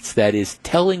mandates. That is,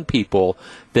 telling people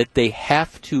that they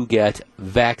have to get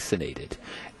vaccinated.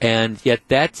 And yet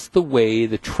that's the way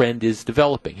the trend is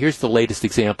developing. Here's the latest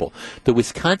example. The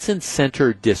Wisconsin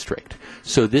Center District.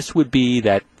 So this would be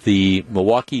the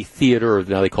Milwaukee Theater, or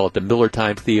now they call it the Miller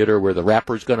Time Theater, where the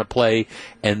Rapper's going to play,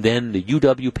 and then the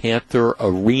UW Panther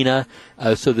Arena.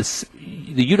 So the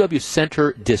UW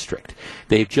Center District.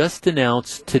 They've just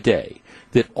announced today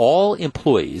that all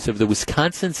employees of the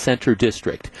Wisconsin Center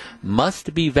District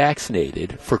must be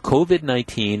vaccinated for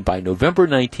COVID-19 by November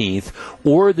 19th,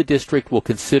 or the district will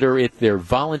consider it their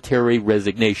voluntary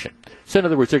resignation. So in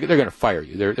other words, they're going to fire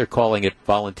you. They're calling it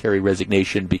voluntary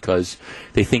resignation because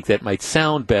they think that might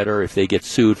sound better if they get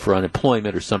sued for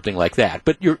unemployment or something like that.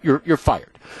 But you're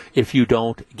fired if you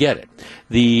don't get it.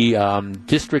 The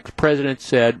district president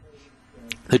said,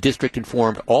 the district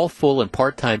informed all full and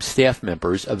part-time staff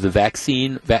members of the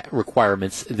vaccine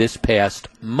requirements this past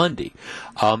Monday.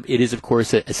 It is, of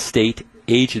course, a state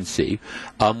agency.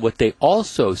 What they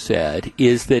also said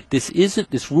is that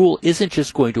this rule isn't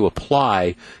just going to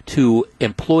apply to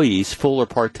employees, full or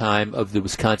part-time, of the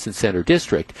Wisconsin Center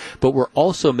District, but we're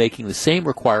also making the same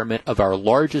requirement of our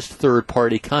largest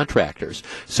third-party contractors.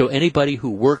 So anybody who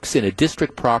works in a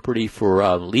district property for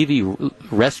Levy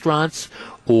restaurants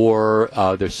or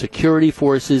their security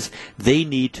forces, they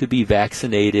need to be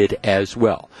vaccinated as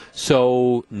well.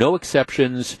 So no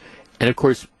exceptions. And of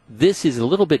course, this is a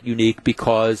little bit unique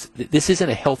because this isn't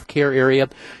a healthcare area.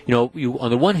 You on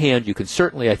the one hand, you can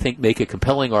certainly, I think, make a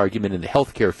compelling argument in the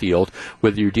healthcare field,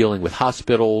 whether you're dealing with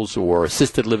hospitals or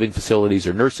assisted living facilities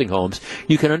or nursing homes.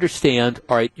 You can understand,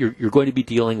 all right, you're going to be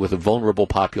dealing with a vulnerable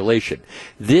population.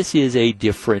 This is a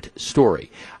different story.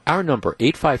 Our number,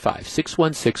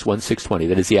 855-616-1620.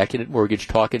 That is the Acunet Mortgage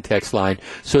talk and text line.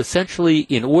 So essentially,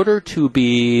 in order to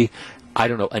be,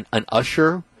 an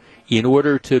usher, in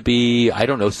order to be,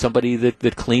 somebody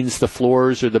that cleans the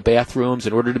floors or the bathrooms,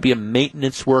 in order to be a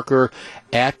maintenance worker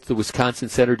at the Wisconsin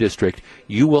Center District,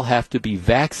 you will have to be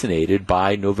vaccinated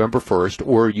by November 1st,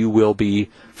 or you will be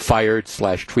fired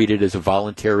 / treated as a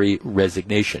voluntary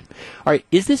resignation. All right,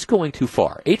 is this going too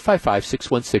far?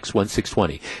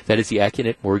 855-616-1620. That is the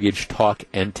Acunet Mortgage talk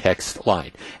and text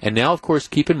line. And now, of course,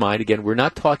 keep in mind, again, we're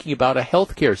not talking about a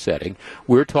healthcare setting.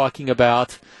 We're talking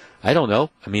about,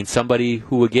 somebody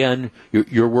who, again,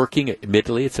 you're working,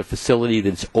 admittedly, it's a facility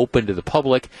that's open to the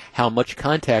public. How much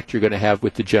contact you're going to have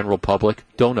with the general public,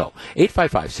 don't know.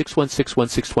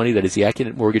 855-616-1620, that is the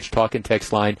Acunet Mortgage talk and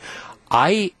text line.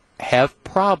 I have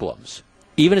problems,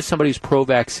 even as somebody who's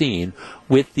pro-vaccine,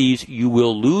 with these, you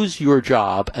will lose your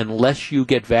job unless you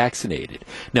get vaccinated.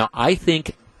 Now, I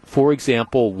think, for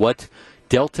example, what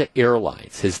Delta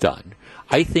Airlines has done,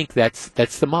 I think that's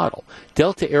the model.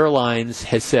 Delta Airlines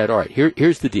has said, all right,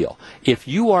 here's the deal. If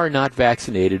you are not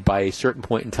vaccinated by a certain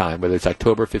point in time, whether it's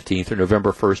October 15th or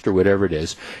November 1st or whatever it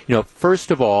is,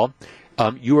 first of all,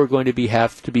 you are going to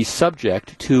have to be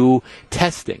subject to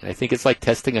testing. I think it's like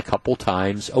testing a couple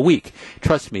times a week.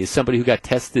 Trust me, as somebody who got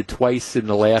tested twice in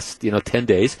the last 10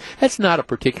 days, that's not a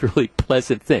particularly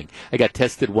pleasant thing. I got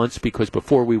tested once because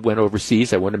before we went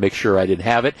overseas, I wanted to make sure I didn't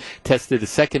have it. Tested a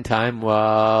second time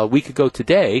a week ago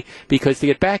today because to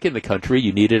get back in the country,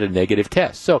 you needed a negative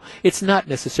test. So it's not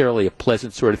necessarily a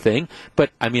pleasant sort of thing, but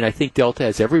I think Delta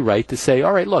has every right to say,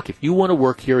 all right, look, if you want to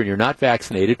work here and you're not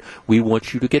vaccinated, we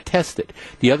want you to get tested.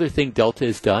 The other thing Delta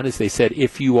has done is they said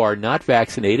if you are not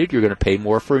vaccinated, you're going to pay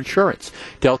more for insurance.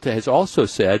 Delta has also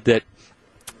said that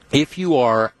if you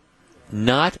are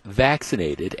not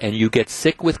vaccinated and you get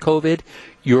sick with COVID,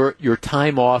 your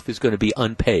time off is going to be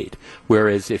unpaid.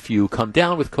 Whereas if you come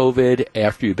down with COVID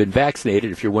after you've been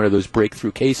vaccinated, if you're one of those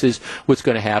breakthrough cases, what's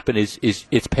going to happen is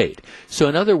it's paid. So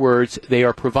in other words, they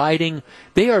are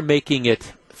making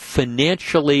it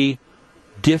financially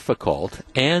difficult,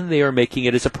 and they are making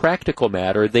it as a practical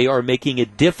matter, they are making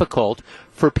it difficult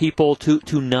for people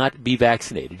to not be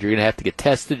vaccinated. You're going to have to get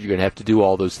tested. You're going to have to do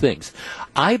all those things.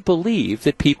 I believe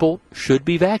that people should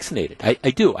be vaccinated. I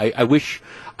do. I wish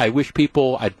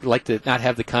people, I'd like to not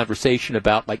have the conversation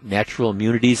about like natural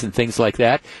immunities and things like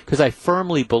that, because I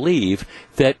firmly believe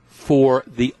that for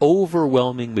the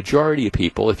overwhelming majority of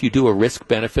people, if you do a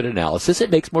risk-benefit analysis, it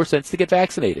makes more sense to get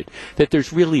vaccinated. That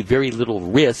there's really very little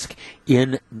risk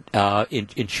in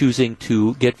choosing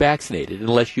to get vaccinated,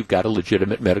 unless you've got a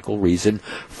legitimate medical reason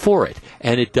for it.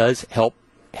 And it does help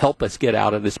us get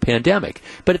out of this pandemic.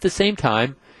 But at the same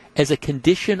time, as a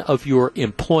condition of your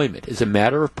employment, as a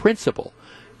matter of principle,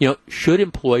 should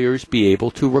employers be able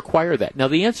to require that? Now,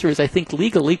 the answer is, I think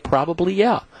legally, probably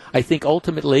yeah. I think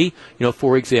ultimately,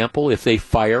 for example, if they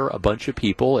fire a bunch of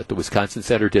people at the Wisconsin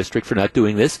Center District for not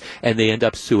doing this and they end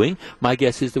up suing, my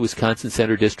guess is the Wisconsin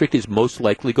Center District is most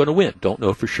likely going to win. Don't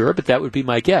know for sure, but that would be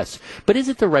my guess. But is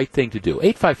it the right thing to do?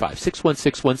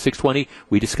 855-616-1620.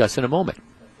 We discuss in a moment.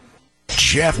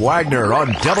 Jeff Wagner on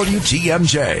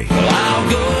WTMJ. I'll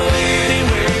go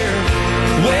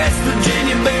anywhere, West Virginia.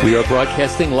 We are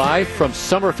broadcasting live from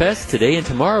Summerfest today and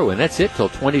tomorrow, and that's it till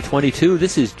 2022.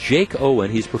 This is Jake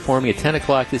Owen. He's performing at 10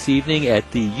 o'clock this evening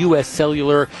at the U.S.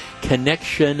 Cellular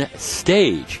Connection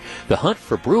stage. The hunt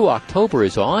for Brew October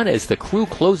is on as the crew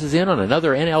closes in on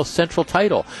another NL Central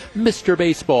title. Mr.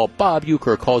 Baseball, Bob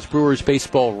Uecker, calls Brewers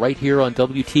baseball right here on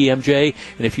WTMJ.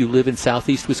 And if you live in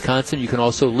southeast Wisconsin, you can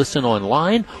also listen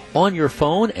online, on your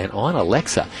phone, and on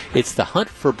Alexa. It's the hunt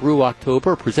for Brew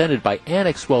October, presented by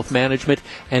Annex Wealth Management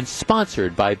and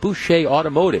sponsored by Boucher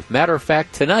Automotive. Matter of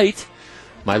fact, tonight,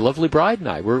 my lovely bride and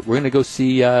I, we're going to go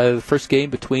see the first game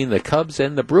between the Cubs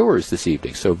and the Brewers this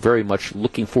evening. So very much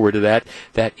looking forward to that.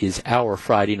 That is our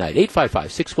Friday night.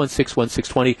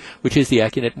 855-616-1620, which is the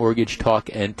Accunet Mortgage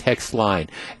Talk and Text line.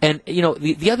 And,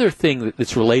 the other thing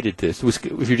that's related to this,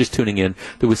 if you're just tuning in,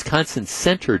 the Wisconsin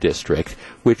Center District,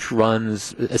 which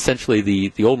runs essentially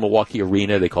the old Milwaukee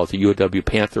Arena, they call it the UW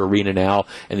Panther Arena now,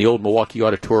 and the old Milwaukee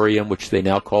Auditorium, which they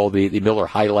now call the Miller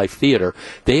High Life Theater,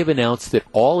 they have announced that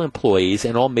all employees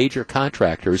and all major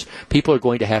contractors, people are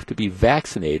going to have to be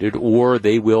vaccinated or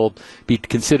they will be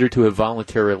considered to have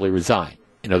voluntarily resigned.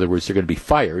 In other words, they're going to be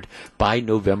fired by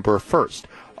November 1st.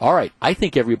 All right, I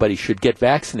think everybody should get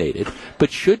vaccinated, but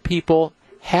should people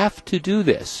have to do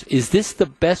this? Is this the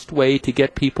best way to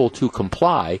get people to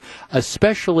comply,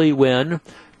 especially when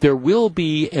there will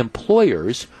be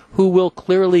employers who will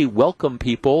clearly welcome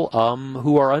people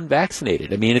who are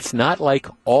unvaccinated? I mean, it's not like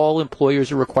all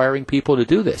employers are requiring people to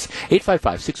do this.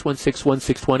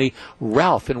 855-616-1620.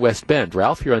 Ralph in West Bend.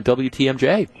 Ralph, you're on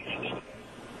WTMJ.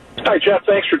 Hi, Jeff.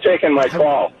 Thanks for taking my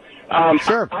call.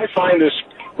 Sure. I find this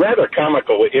rather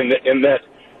comical in that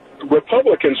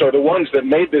Republicans are the ones that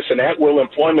made this an at-will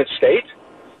employment state,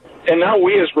 and now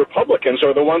we as Republicans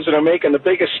are the ones that are making the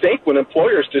biggest stake when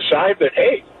employers decide that,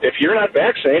 hey, if you're not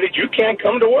vaccinated, you can't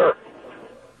come to work.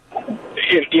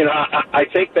 I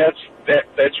think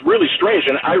that's really strange,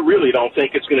 and I really don't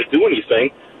think it's going to do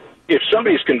anything. If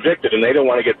somebody's convicted and they don't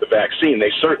want to get the vaccine,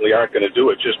 they certainly aren't going to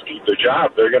do it just to keep their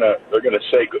job. They're going to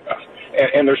say,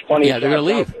 and there's plenty. Yeah, they're going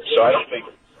to leave. So I don't think.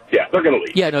 Yeah, they're going to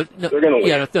leave. Yeah, no, they're going to leave.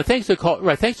 Yeah, no, thanks for the call.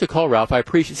 Right, thanks for the call, Ralph. I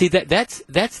appreciate. See,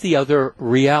 that's the other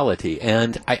reality,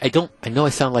 and I know I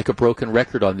sound like a broken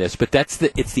record on this, but it's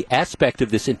the aspect of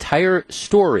this entire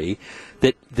story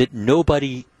that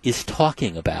nobody is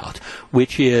talking about,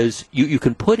 which is you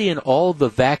can put in all the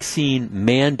vaccine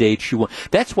mandates you want.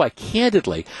 That's why,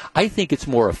 candidly, I think it's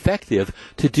more effective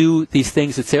to do these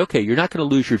things that say, okay, you're not going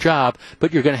to lose your job,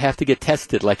 but you're going to have to get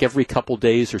tested like every couple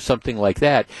days or something like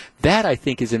that. That, I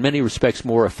think, is in many respects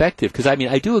more effective, because, I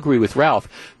do agree with Ralph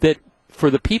that for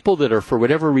the people that are, for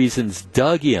whatever reasons,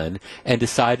 dug in and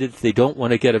decided they don't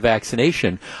want to get a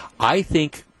vaccination, I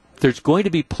think there's going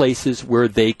to be places where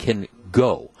they can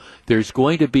go. There's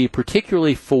going to be,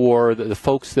 particularly for the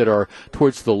folks that are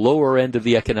towards the lower end of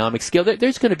the economic scale,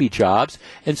 there's going to be jobs.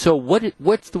 And so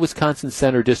what's the Wisconsin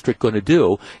Center District going to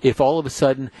do if all of a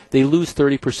sudden they lose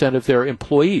 30% of their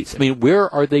employees? Where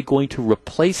are they going to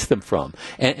replace them from?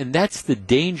 And that's the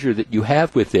danger that you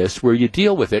have with this, where you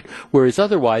deal with it. Whereas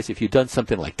otherwise, if you've done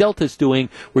something like Delta's doing,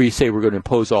 where you say we're going to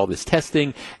impose all this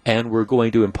testing and we're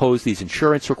going to impose these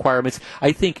insurance requirements,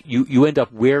 I think you end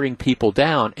up wearing people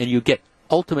down and you get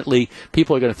ultimately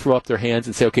people are going to throw up their hands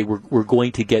and say, okay, we're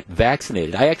going to get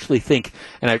vaccinated. I actually think,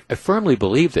 and I firmly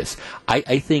believe this,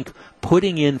 I think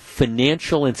putting in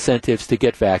financial incentives to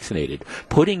get vaccinated,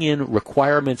 putting in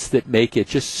requirements that make it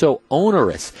just so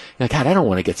onerous. God, I don't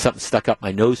want to get something stuck up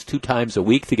my nose 2 times a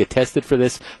week to get tested for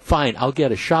this. Fine, I'll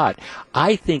get a shot.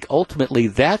 I think ultimately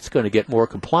that's going to get more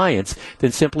compliance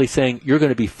than simply saying you're going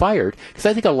to be fired, because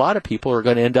I think a lot of people are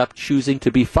going to end up choosing to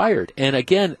be fired. And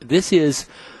again, this is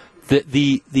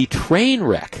the train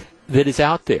wreck that is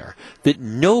out there that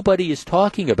nobody is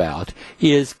talking about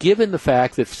is, given the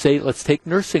fact that, say, let's take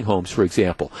nursing homes, for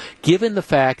example, given the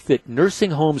fact that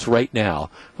nursing homes right now,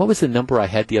 what was the number I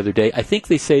had the other day? I think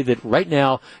they say that right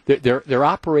now they're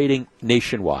operating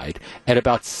nationwide at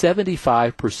about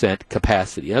 75%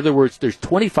 capacity. In other words, there's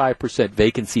 25%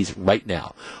 vacancies right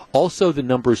now. Also, the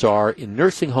numbers are in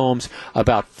nursing homes,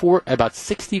 about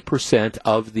 60%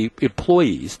 of the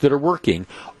employees that are working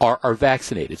are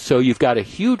vaccinated. So you've got a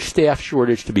huge staff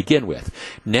shortage to begin with.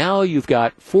 Now you've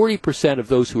got 40% of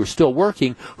those who are still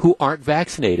working who aren't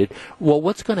vaccinated. Well,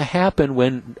 what's going to happen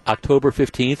when October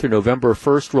 15th or November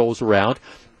 1st rolls around,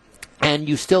 and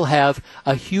you still have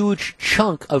a huge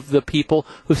chunk of the people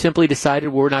who simply decided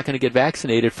we're not going to get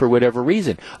vaccinated for whatever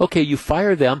reason? Okay, you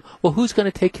fire them. Well, who's going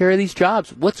to take care of these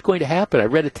jobs? What's going to happen? I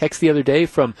read a text the other day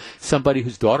from somebody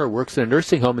whose daughter works in a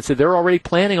nursing home and said they're already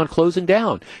planning on closing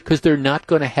down because they're not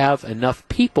going to have enough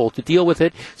people to deal with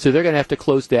it. So they're going to have to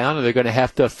close down, and they're going to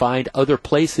have to find other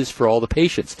places for all the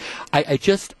patients. I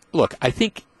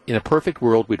think in a perfect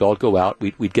world, we'd all go out,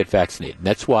 we'd get vaccinated. And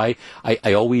that's why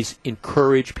I always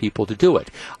encourage people to do it.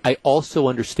 I also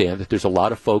understand that there's a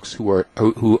lot of folks who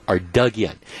are dug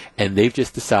in, and they've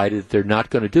just decided that they're not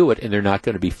going to do it, and they're not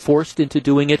going to be forced into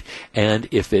doing it. And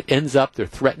if it ends up they're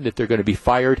threatened that they're going to be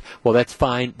fired, well, that's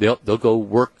fine. They'll go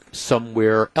work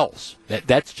somewhere else.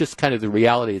 That's just kind of the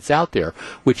reality that's out there,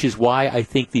 which is why I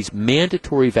think these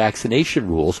mandatory vaccination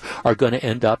rules are going to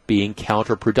end up being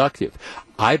counterproductive.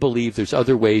 I believe there's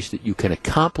other ways that you can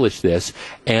accomplish this,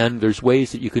 and there's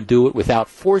ways that you can do it without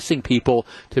forcing people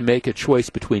to make a choice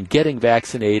between getting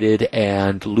vaccinated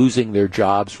and losing their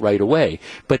jobs right away.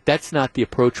 But that's not the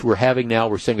approach we're having now.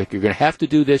 We're saying, like, you're going to have to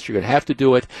do this, you're going to have to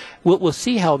do it. We'll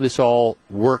see how this all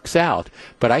works out.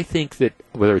 But I think that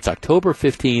whether it's October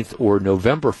 15th or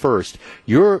November 1st,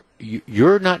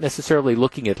 you're not necessarily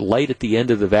looking at light at the end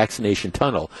of the vaccination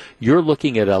tunnel. You're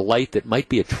looking at a light that might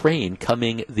be a train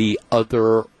coming the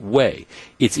other way.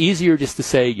 It's easier just to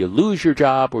say you lose your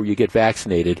job or you get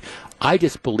vaccinated. I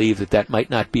just believe that might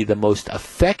not be the most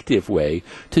effective way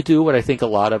to do what I think a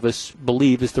lot of us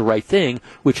believe is the right thing,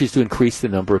 which is to increase the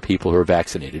number of people who are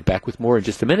vaccinated. Back with more in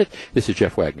just a minute. This is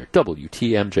Jeff Wagner,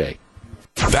 WTMJ.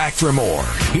 Back for more.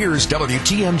 Here's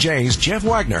WTMJ's Jeff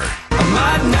Wagner. I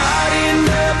might not end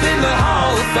up in the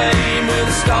Hall of Fame with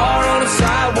a star on a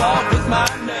sidewalk with my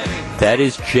name. That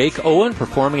is Jake Owen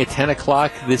performing at 10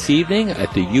 o'clock this evening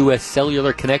at the U.S.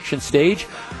 Cellular Connection stage.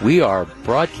 We are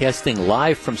broadcasting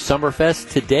live from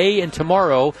Summerfest today and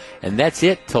tomorrow, and that's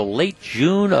it till late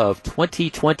June of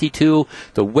 2022.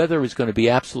 The weather is going to be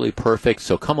absolutely perfect,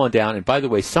 so come on down. And by the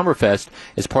way, Summerfest,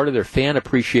 as part of their Fan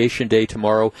Appreciation Day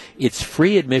tomorrow, it's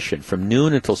free admission from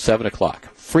noon until 7 o'clock.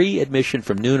 Free admission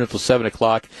from noon until 7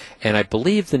 o'clock, and I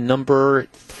believe the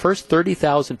first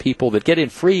 30,000 people that get in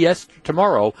free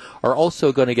tomorrow are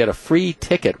also going to get a free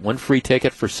ticket, one free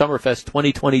ticket for Summerfest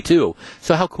 2022.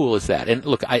 So how cool is that? And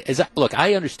look,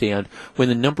 I understand when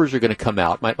the numbers are going to come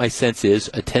out. My sense is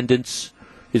attendance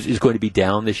is going to be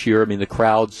down this year. I mean, the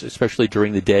crowds, especially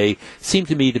during the day, seem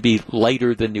to me to be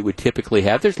lighter than you would typically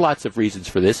have. There's lots of reasons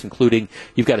for this, including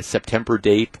you've got a September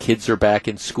date, kids are back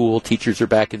in school, teachers are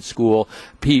back in school,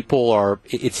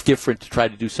 it's different to try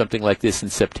to do something like this in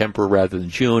September rather than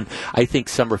June. I think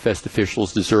Summerfest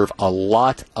officials deserve a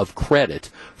lot of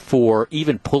credit for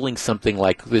even pulling something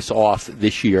like this off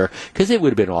this year, because it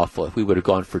would have been awful if we would have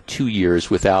gone for 2 years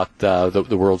without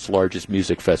the world's largest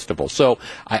music festival. So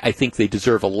I think they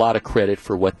deserve a lot of credit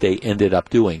for what they ended up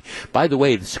doing. By the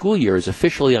way, the school year is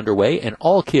officially underway, and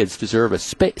all kids deserve a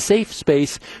safe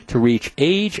space to reach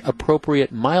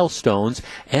age-appropriate milestones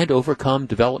and overcome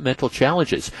developmental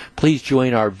challenges. Please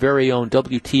join our very own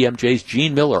WTMJ's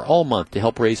Gene Miller all month to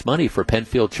help raise money for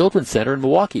Penfield Children's Center in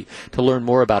Milwaukee. To learn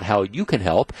more about how you can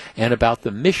help and about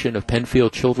the mission of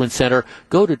Penfield Children's Center,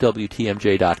 go to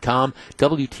WTMJ.com.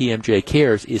 WTMJ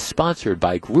Cares is sponsored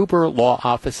by Gruber Law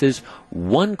Offices.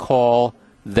 One call,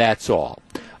 that's all.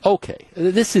 Okay,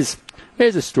 this is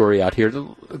There's a story out here.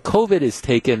 COVID has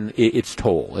taken its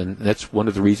toll, and that's one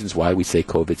of the reasons why we say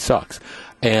COVID sucks.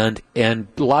 And a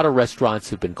lot of restaurants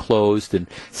have been closed, and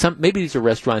maybe these are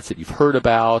restaurants that you've heard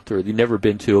about or you've never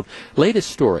been to.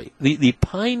 Latest story: the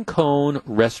Pine Cone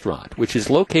Restaurant, which is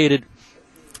located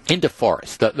in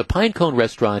DeForest, the Pine Cone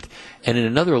Restaurant. And in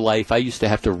another life, I used to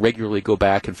have to regularly go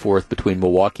back and forth between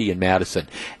Milwaukee and Madison.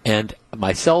 And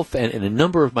myself and a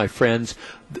number of my friends,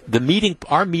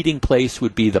 our meeting place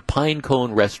would be the Pine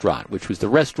Cone Restaurant, which was the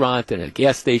restaurant and a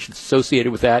gas station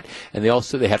associated with that. And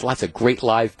they had lots of great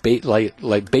live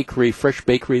bakery, fresh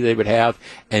bakery they would have,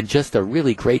 and just a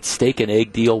really great steak and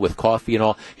egg deal with coffee and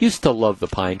all. Used to love the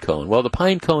Pine Cone. Well, the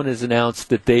Pine Cone has announced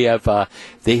that they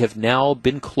have now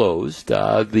been closed.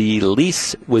 The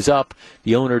lease was up.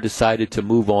 The owner decided to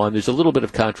move on. There's a little bit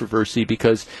of controversy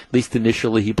because, at least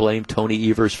initially, he blamed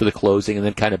Tony Evers for the closing and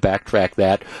then kind of backtracked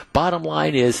that. Bottom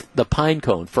line is the Pine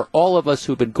Cone. For all of us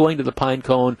who've been going to the Pine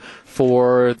Cone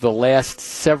for the last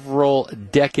several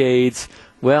decades,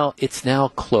 well, it's now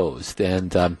closed,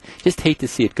 and just hate to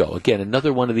see it go. Again,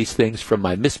 another one of these things from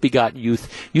my misbegotten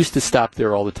youth. Used to stop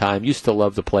there all the time. Used to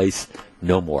love the place.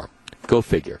 No more. Go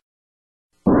figure.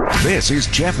 This is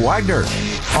Jeff Wagner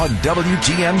on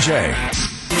WTMJ.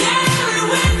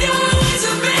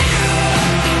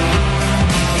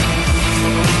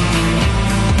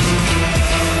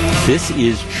 This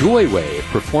is Joywave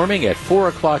performing at 4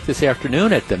 o'clock this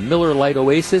afternoon at the Miller Lite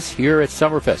Oasis here at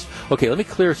Summerfest. Okay, let me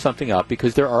clear something up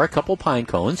because there are a couple Pine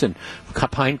Cones and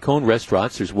Pine Cone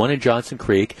restaurants. There's one in Johnson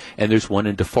Creek and there's one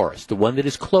in DeForest. The one that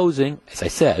is closing, as I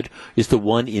said, is the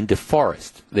one in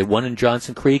DeForest. The one in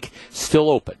Johnson Creek still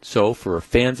open. So for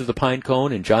fans of the Pine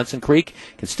Cone in Johnson Creek,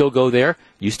 can still go there.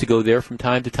 Used to go there from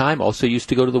time to time. Also used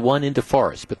to go to the one in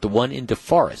DeForest. But the one in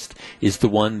DeForest is the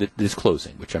one that is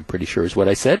closing, which I'm pretty sure is what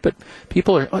I said. But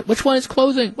people are, which one is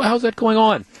closing? Well, how's that going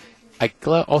on? I'm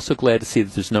also glad to see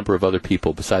that there's a number of other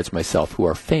people besides myself who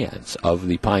are fans of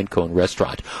the Pine Cone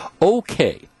Restaurant.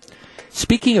 Okay.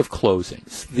 Speaking of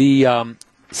closings, the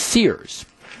Sears,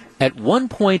 at one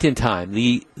point in time,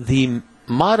 the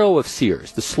motto of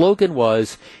Sears, the slogan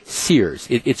was Sears.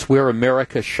 It's where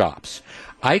America shops.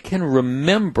 I can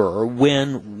remember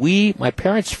when my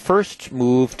parents first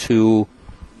moved to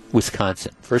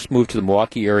Wisconsin, first moved to the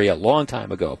Milwaukee area a long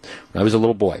time ago when I was a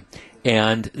little boy.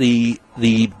 And the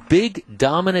big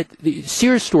dominant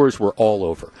Sears stores were all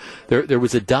over. There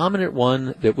was a dominant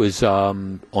one that was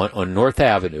on North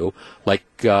Avenue, like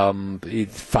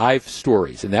 5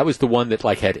 stories, and that was the one that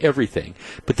had everything.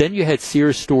 But then you had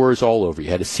Sears stores all over. You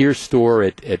had a Sears store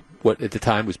at what at the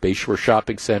time was Bayshore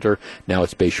Shopping Center. Now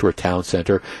it's Bayshore Town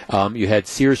Center. You had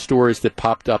Sears stores that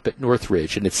popped up at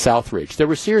Northridge and at Southridge. There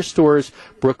were Sears stores,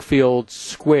 Brookfield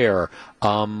Square.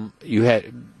 You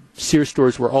had Sears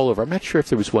stores were all over. I'm not sure if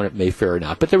there was one at Mayfair or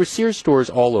not, but there were Sears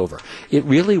stores all over. It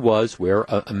really was where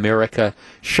America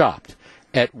shopped.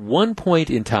 At one point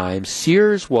in time,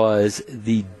 Sears was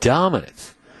the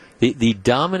dominant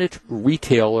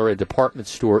retailer and department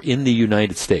store in the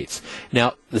United States.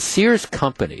 Now, the Sears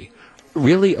company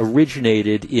really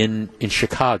originated in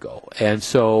Chicago, and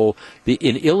so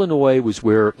in Illinois was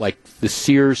where the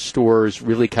Sears stores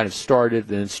really kind of started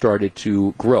and then started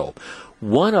to grow.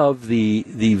 One of the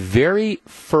very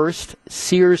first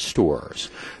Sears stores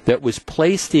that was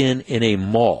placed in a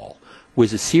mall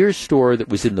was a Sears store that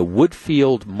was in the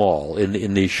Woodfield Mall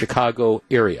in the Chicago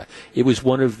area. It was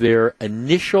one of their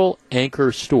initial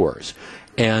anchor stores,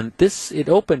 and it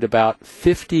opened about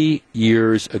 50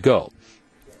 years ago.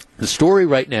 The story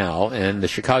right now, and the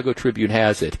Chicago Tribune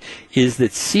has it, is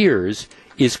that Sears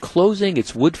is closing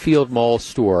its Woodfield Mall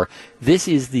store. This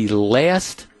is the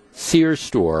last Sears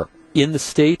store in the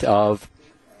state of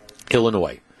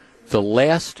Illinois. The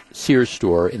last Sears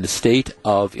store in the state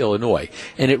of Illinois.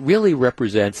 And it really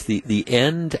represents the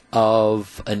end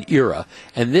of an era.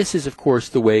 And this is, of course,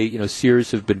 the way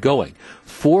Sears have been going.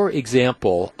 For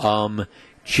example,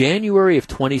 January of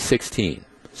 2016,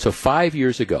 so 5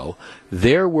 years ago,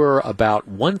 there were about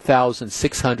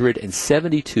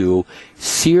 1,672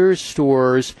 Sears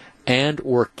stores and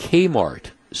or Kmart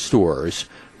stores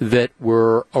that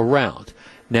were around.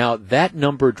 Now, that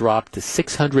number dropped to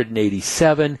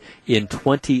 687 in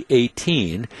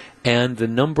 2018, and the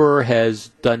number has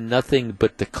done nothing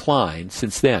but decline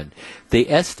since then. They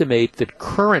estimate that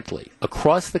currently,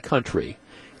 across the country,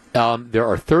 there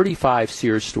are 35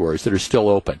 Sears stores that are still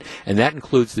open, and that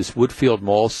includes this Woodfield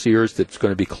Mall Sears that's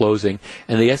going to be closing,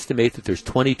 and they estimate that there's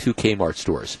 22 Kmart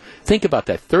stores. Think about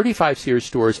that. 35 Sears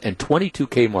stores and 22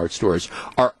 Kmart stores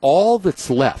are all that's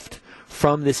left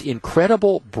from this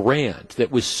incredible brand that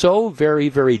was so very,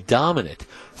 very dominant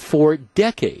for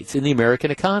decades in the American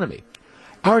economy.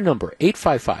 Our number,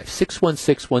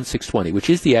 855-616-1620, which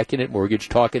is the Accunet Mortgage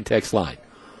talk and text line.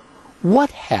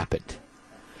 What happened?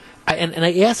 And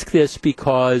I ask this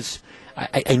because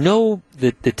I know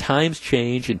that the times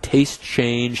change and tastes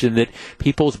change and that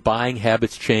people's buying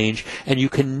habits change, and you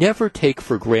can never take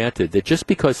for granted that just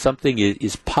because something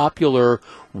is popular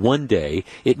one day,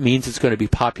 it means it's going to be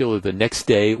popular the next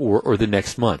day or the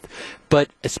next month. But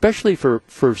especially for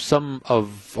some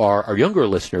of our younger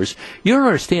listeners, you don't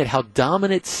understand how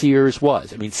dominant Sears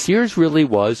was. I mean, Sears really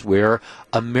was where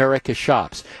America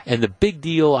shops. And the big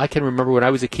deal, I can remember when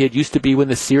I was a kid, used to be when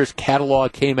the Sears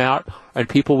catalog came out, and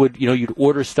people would, you'd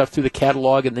order stuff through the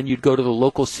catalog, and then you'd go to the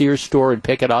local Sears store and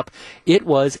pick it up. It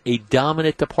was a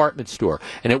dominant department store.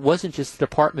 And it wasn't just a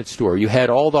department store. You had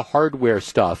all the hardware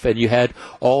stuff, and you had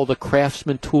all the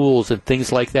craftsman tools and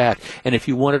things like that. And if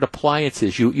you wanted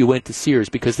appliances, you went to Sears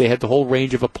because they had the whole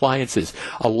range of appliances.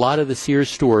 A lot of the Sears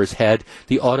stores had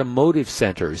the automotive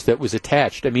centers that was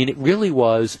attached. I mean, it really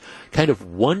was kind of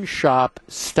one-stop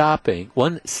shopping,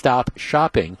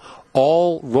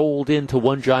 all rolled into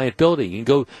one giant building. You can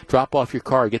go drop off your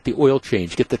car, get the oil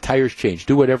changed, get the tires changed,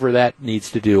 do whatever that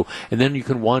needs to do, and then you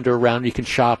can wander around and you can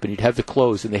shop, and you'd have the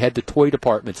clothes, and they had the toy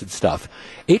departments and stuff.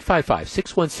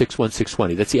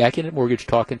 855-616-1620. That's the Accunet Mortgage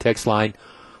talk and text line.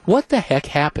 What the heck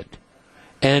happened?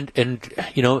 And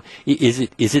is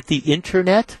it the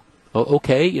internet? Oh,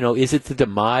 okay, is it the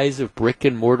demise of brick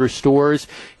and mortar stores?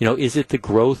 Is it the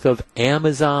growth of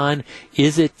Amazon?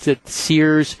 Is it that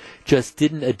Sears just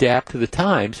didn't adapt to the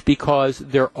times? Because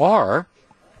there are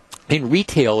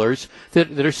retailers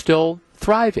that are still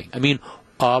thriving. I mean,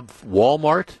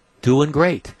 Walmart doing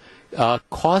great,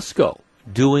 Costco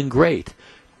doing great,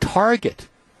 Target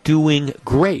doing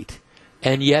great,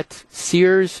 and yet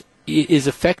Sears is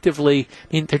effectively,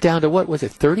 they're down to,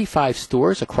 35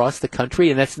 stores across the country,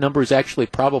 and that number is actually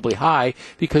probably high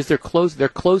because they're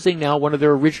closing now one of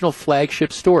their original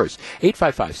flagship stores.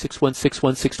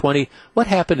 855-616-1620. What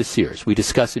happened to Sears? We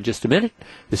discuss in just a minute.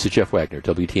 This is Jeff Wagner,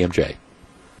 WTMJ.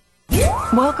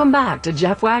 Welcome back to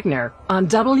Jeff Wagner on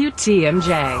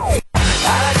WTMJ.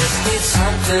 I just need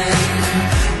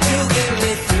something to get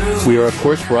me through. We are, of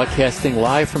course, broadcasting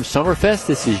live from Summerfest.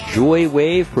 This is Joy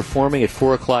Wave performing at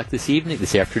 4 o'clock this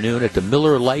afternoon at the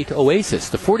Miller Lite Oasis.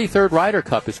 The 43rd Ryder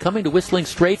Cup is coming to Whistling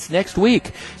Straits next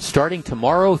week, starting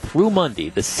tomorrow through Monday.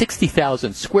 The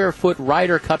 60,000 square foot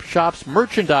Ryder Cup Shops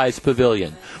Merchandise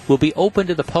Pavilion will be open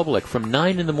to the public from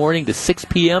 9 in the morning to 6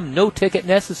 p.m. No ticket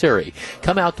necessary.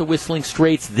 Come out to Whistling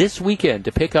Straits this weekend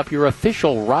to pick up your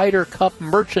official Ryder Cup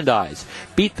merchandise.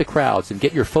 Beat the crowds and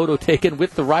get your photo taken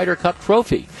with the Ryder Cup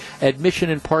trophy. Admission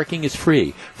and parking is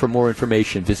free. For more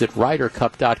information, visit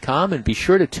RyderCup.com and be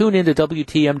sure to tune in to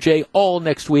WTMJ all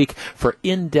next week for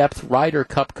in-depth Ryder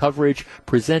Cup coverage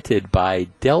presented by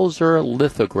Delzer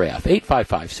Lithograph.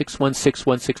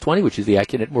 855-616-1620, which is the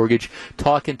Accunet Mortgage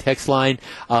talk and text line.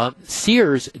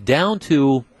 Sears down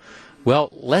to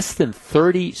less than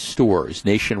 30 stores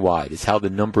nationwide is how the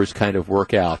numbers kind of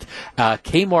work out.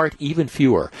 Kmart, even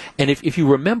fewer. And if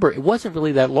you remember, it wasn't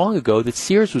really that long ago that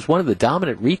Sears was one of the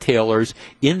dominant retailers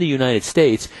in the United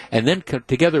States, and then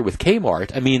together with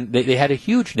Kmart, they had a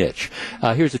huge niche.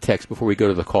 Here's a text before we go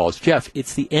to the calls. Jeff,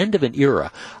 it's the end of an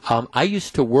era. I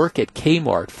used to work at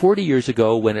Kmart 40 years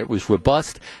ago when it was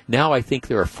robust. Now I think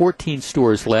there are 14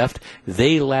 stores left.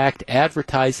 They lacked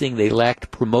advertising. They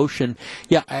lacked promotion.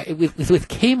 Yeah, with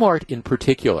Kmart in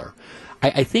particular,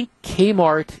 I think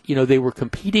Kmart, they were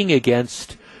competing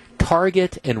against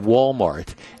Target and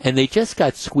Walmart, and they just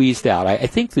got squeezed out. I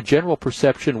think the general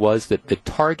perception was that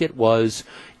Target was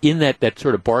in that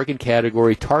sort of bargain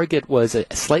category. Target was a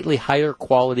slightly higher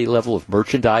quality level of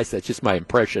merchandise. That's just my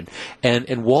impression. And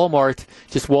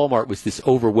Walmart was this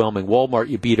overwhelming. Walmart,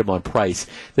 you beat them on price.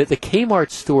 The Kmart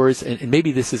stores, and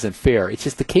maybe this isn't fair, it's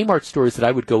just the Kmart stores that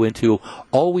I would go into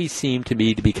always seemed to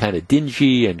me to be kind of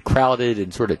dingy and crowded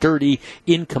and sort of dirty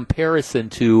in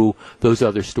comparison to those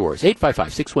other stores.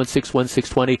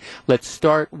 855-616-1620. Let's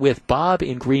start with Bob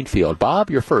in Greenfield.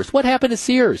 Bob, you're first. What happened to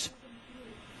Sears?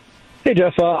 Hey,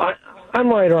 Jeff, I'm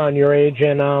right around your age,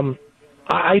 and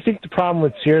I think the problem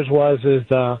with Sears was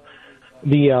the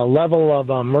level of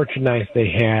merchandise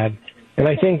they had. And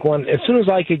I think as soon as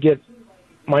I could get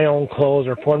my own clothes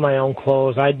or afford my own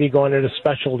clothes, I'd be going to the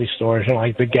specialty stores,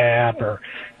 like the Gap or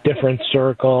Different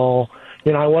Circle.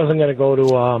 I wasn't going to go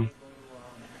to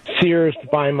Sears to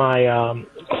buy my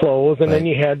clothes. And then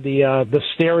you had the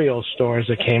stereo stores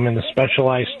that came in, the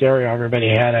specialized stereo. Everybody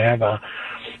had to have a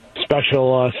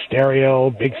special stereo,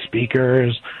 big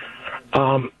speakers.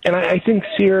 And I think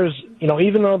Sears,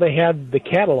 even though they had the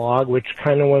catalog, which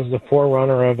kind of was the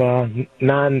forerunner of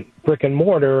non-brick and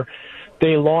mortar,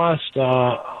 they lost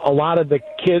a lot of the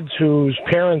kids whose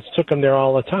parents took them there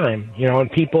all the time,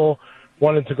 and people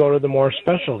wanted to go to the more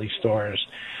specialty stores.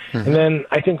 Mm-hmm. And then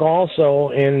I think also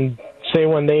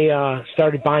when they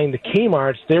started buying the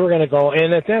Kmarts, they were going to go,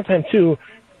 and at that time too,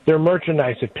 their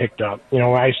merchandise had picked up.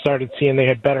 I started seeing they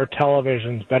had better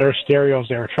televisions, better stereos.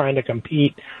 They were trying to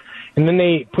compete. And then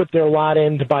they put their lot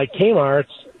in to buy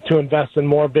Kmarts to invest in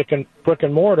more brick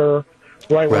and mortar,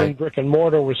 right when brick and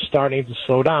mortar was starting to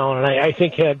slow down. And I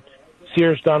think had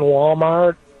Sears done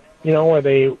Walmart, where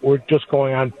they were just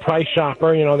going on Price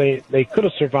Chopper, they could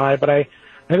have survived. But I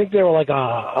think they were like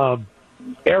a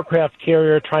aircraft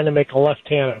carrier trying to make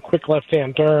a quick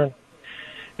left-hand turn.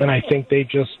 And I think they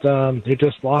just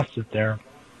lost it there.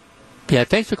 Yeah,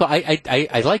 thanks for calling.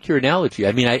 I like your analogy.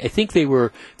 I mean, I think they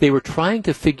were trying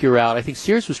to figure out. I think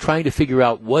Sears was trying to figure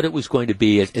out what it was going to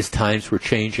be as times were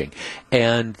changing,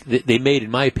 and they made, in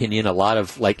my opinion, a lot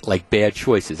of like bad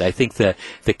choices. I think the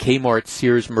Kmart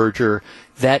Sears merger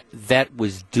that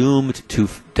was doomed to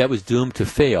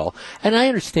fail. And I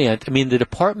understand. I mean,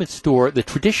 the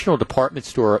traditional department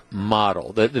store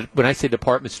model. When I say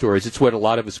department stores, it's what a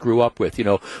lot of us grew up with.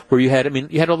 Where you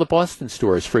had all the Boston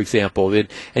stores, for example,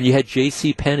 and you had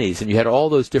J.C. Penney's, and you had all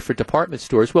those different department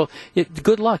stores. Well,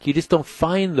 good luck. You just don't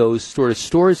find those sort of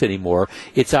stores anymore.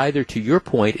 It's either, to your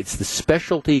point, it's the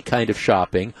specialty kind of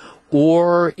shopping,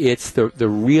 or it's the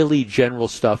really general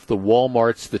stuff, the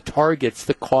Walmarts, the Targets,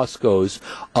 the Costcos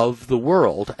of the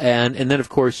world. And then, of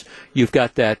course, you've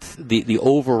got the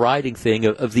overriding thing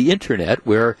of the Internet,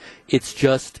 where it's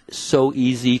just so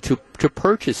easy to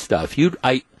purchase stuff.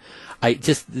 I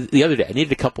just, the other day,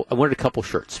 I wanted a couple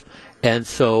shirts. And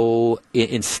so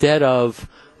instead of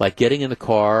like getting in the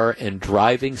car and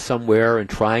driving somewhere and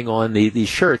trying on these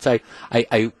shirts, I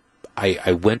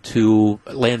went to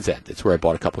Land's End. That's where I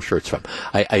bought a couple shirts from.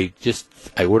 I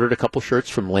ordered a couple shirts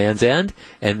from Land's End,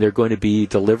 and they're going to be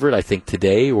delivered, I think,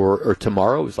 today or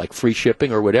tomorrow. It was like free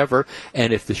shipping or whatever.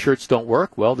 And if the shirts don't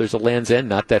work, well, there's a Land's End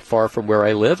not that far from where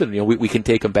I live, and we can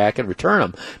take them back and return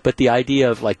them. But the idea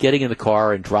of like getting in the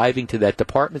car and driving to that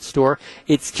department store,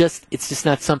 it's just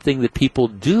not something that people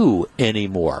do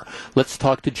anymore. Let's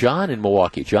talk to John in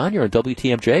Milwaukee. John, you're on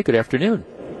WTMJ. Good afternoon.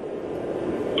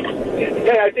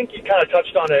 Hey, I think you kind of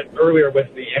touched on it earlier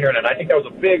with the Internet. I think that was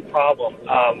a big problem.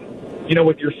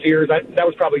 With your Sears, that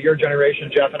was probably your generation,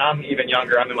 Jeff, and I'm even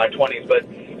younger. I'm in my 20s. But,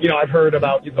 I've heard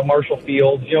about the Marshall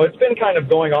Fields. It's been kind of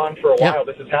going on for a while.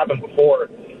 This has happened before.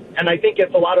 And I think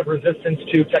it's a lot of resistance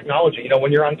to technology.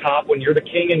 When you're on top, when you're the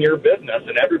king in your business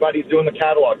and everybody's doing the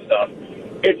catalog stuff,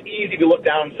 it's easy to look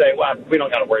down and say, well, we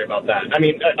don't got to worry about that. I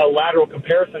mean, a lateral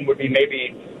comparison would be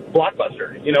maybe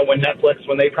Blockbuster,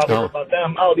 when they probably heard about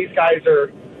them, these guys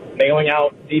are mailing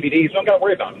out DVDs, don't got to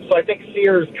worry about them. So I think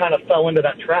Sears kind of fell into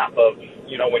that trap of,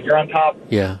 when you're on top,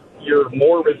 you're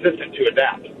more resistant to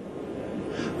adapt.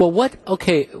 Well,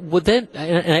 then,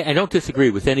 and I don't disagree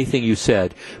with anything you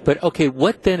said, but okay,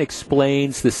 what then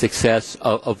explains the success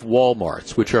of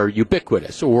Walmarts, which are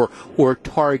ubiquitous, or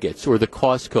Targets, or the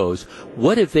Costcos?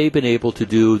 What have they been able to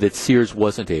do that Sears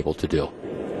wasn't able to do?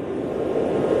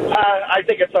 I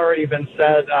think it's already been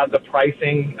said. The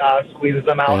pricing squeezes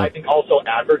them out. I think also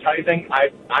advertising.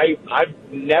 I've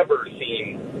never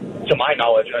seen, to my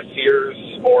knowledge, a Sears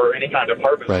or any kind of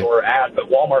department store ad, but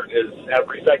Walmart is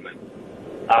every segment.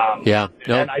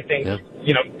 And I think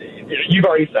you've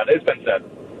already said it. It's been said.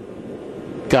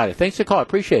 Got it. Thanks for the call. I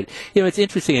appreciate it. It's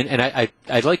interesting, and I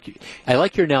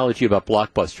like your analogy about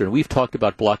Blockbuster, and we've talked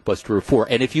about Blockbuster before.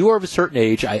 And if you are of a certain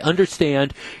age, I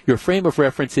understand your frame of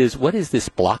reference is, what is this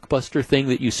Blockbuster thing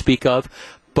that you speak of?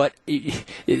 But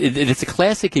it's a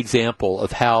classic example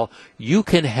of how you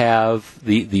can have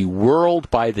the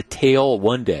world by the tail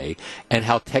one day and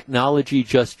how technology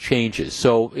just changes.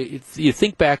 So you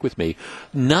think back with me,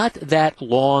 not that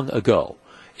long ago.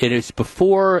 It is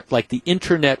before, like, the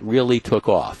Internet really took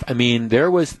off. I mean, there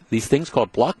was these things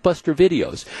called Blockbuster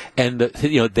videos, and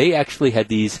they actually had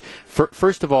these.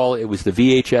 First of all, it was the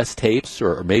VHS tapes,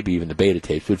 or maybe even the beta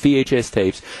tapes, but VHS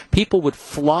tapes. People would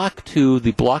flock to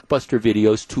the Blockbuster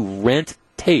videos to rent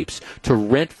tapes, to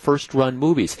rent first-run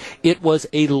movies. It was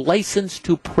a license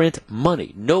to print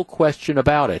money, no question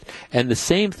about it. And the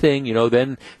same thing,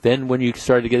 then when you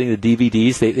started getting the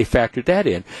DVDs, they factored that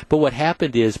in. But what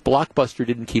happened is Blockbuster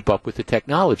didn't keep up with the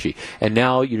technology. And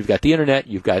now you've got the Internet,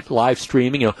 you've got live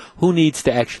streaming. Who needs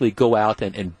to actually go out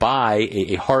and buy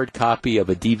a hard copy of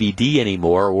a DVD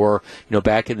anymore, or,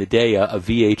 back in the day, a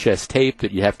VHS tape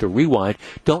that you have to rewind?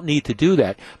 Don't need to do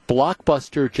that.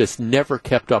 Blockbuster just never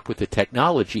kept up with the technology.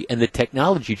 technology, and the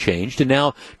technology changed, and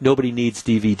now nobody needs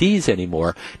DVDs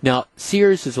anymore. Now,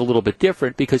 Sears is a little bit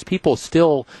different because people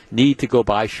still need to go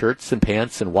buy shirts and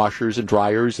pants and washers and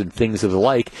dryers and things of the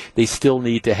like. They still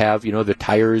need to have, the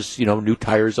tires, new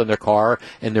tires on their car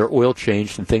and their oil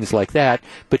changed and things like that.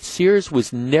 But Sears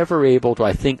was never able to,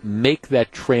 I think, make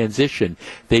that transition.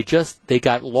 They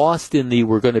got lost in the,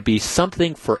 we're going to be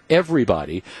something for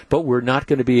everybody, but we're not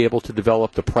going to be able to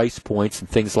develop the price points and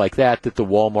things like that the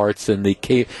Walmarts and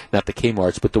not the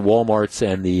Kmarts, but the Walmarts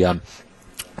and the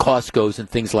Costco's and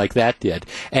things like that did.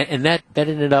 And that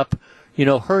ended up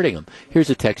hurting them. Here's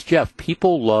a text, Jeff.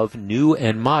 People love new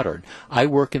and modern. I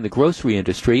work in the grocery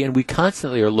industry, and we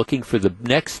constantly are looking for the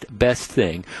next best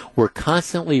thing. We're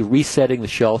constantly resetting the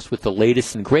shelves with the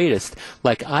latest and greatest.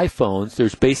 Like iPhones,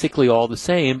 there's basically all the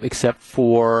same except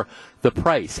for the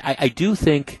price. I do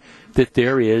think that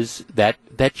there is that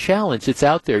challenge. It's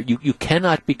out there. You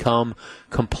cannot become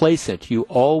complacent. You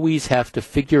always have to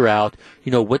figure out,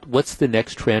 what's the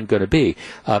next trend going to be.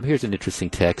 Here's an interesting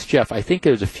text. Jeff, I think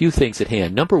there's a few things at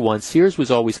hand. Number one, Sears was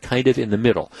always kind of in the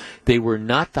middle. They were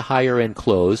not the higher-end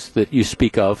clothes that you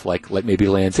speak of, like maybe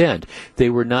Land's End. They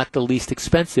were not the least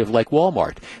expensive, like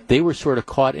Walmart. They were sort of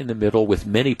caught in the middle with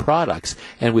many products.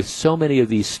 And with so many of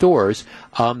these stores,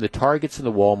 the Targets and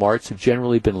the Walmarts have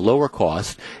generally been lower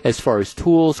cost. As far as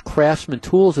tools, craftsman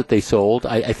tools that they sold,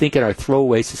 I think in our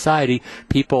throwaway society,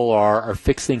 people are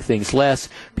fixing things less.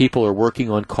 People are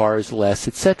working on cars less,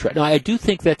 etc. Now, I do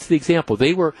think that's the example.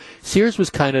 Sears was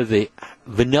kind of the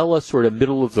vanilla sort of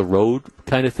middle of the road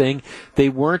kind of thing. They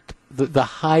weren't the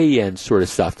high end sort of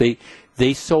stuff.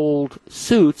 They sold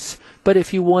suits, but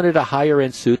if you wanted a higher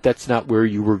end suit, that's not where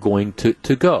you were going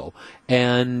to go.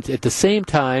 And at the same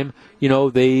time,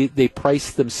 they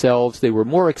priced themselves. They were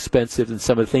more expensive than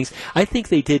some of the things. I think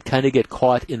they did kind of get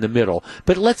caught in the middle.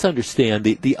 But let's understand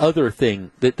the other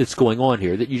thing that's going on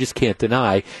here that you just can't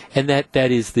deny, and that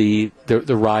is the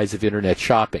rise of internet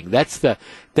shopping.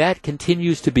 That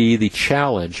continues to be the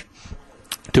challenge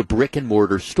to brick and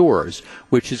mortar stores,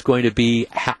 which is going to be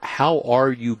how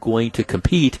are you going to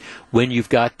compete when you've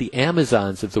got the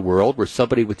Amazons of the world where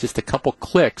somebody with just a couple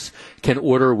clicks can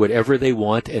order whatever they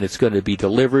want and it's going to be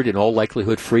delivered in all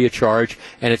likelihood free of charge,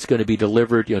 and it's going to be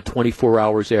delivered 24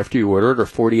 hours after you order it or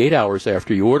 48 hours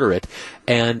after you order it.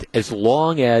 And as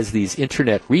long as these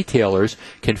internet retailers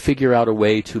can figure out a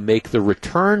way to make the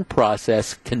return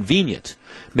process convenient,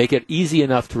 make it easy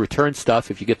enough to return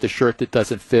stuff if you get the shirt that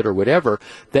doesn't fit or whatever,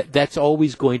 that's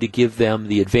always going to give them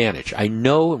the advantage. I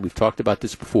know, and we've talked about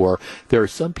this before, there are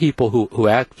some people who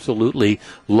absolutely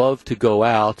love to go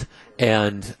out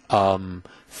and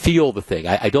feel the thing.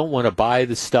 I don't want to buy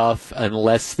the stuff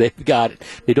unless they've got it.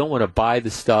 They don't want to buy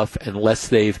the stuff unless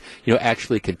they've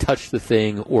actually can touch the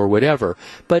thing or whatever.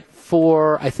 But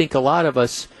for, I think, a lot of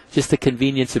us, just the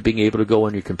convenience of being able to go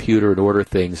on your computer and order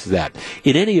things, that.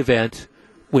 In any event,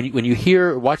 when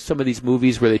you watch some of these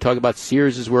movies where they talk about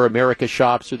Sears is where America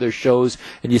shops or their shows,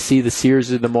 and you see the Sears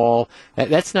in the mall,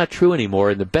 that's not true anymore.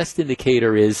 And the best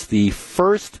indicator is the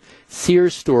first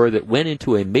Sears store that went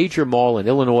into a major mall in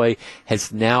Illinois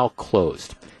has now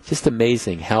closed. Just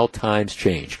amazing how times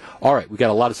change. All right, we got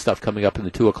a lot of stuff coming up in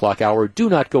the 2 o'clock hour. Do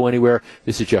not go anywhere.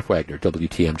 This is Jeff Wagner,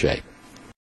 WTMJ.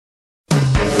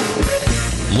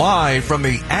 Live from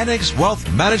the Annex Wealth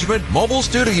Management Mobile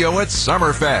Studio at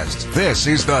Summerfest, this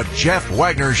is the Jeff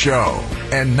Wagner Show.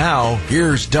 And now,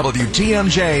 here's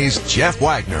WTMJ's Jeff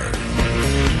Wagner.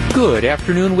 Good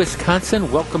afternoon,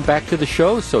 Wisconsin. Welcome back to the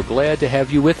show. So glad to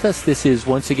have you with us. This is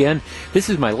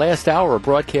my last hour of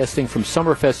broadcasting from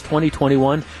Summerfest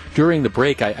 2021. During the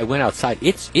break, I went outside.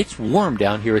 It's warm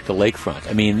down here at the lakefront.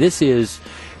 I mean, this is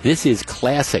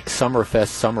classic Summerfest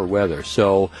summer weather,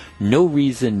 so no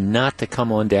reason not to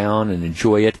come on down and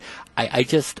enjoy it. I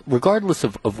just, regardless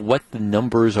of what the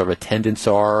numbers of attendance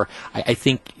are, I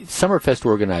think Summerfest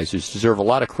organizers deserve a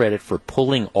lot of credit for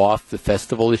pulling off the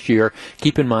festival this year.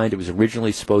 Keep in mind it was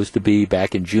originally supposed to be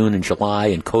back in June and July,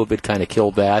 and COVID kind of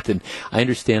killed that. And I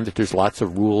understand that there's lots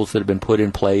of rules that have been put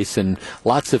in place, and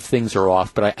lots of things are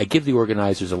off, but I give the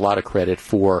organizers a lot of credit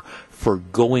for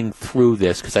going through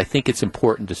this, because I think it's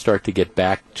important to start to get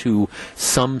back to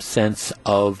some sense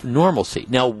of normalcy.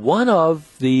 Now, one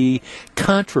of the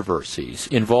controversies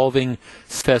involving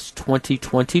Fest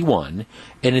 2021,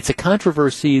 and it's a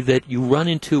controversy that you run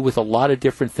into with a lot of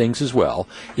different things as well,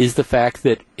 is the fact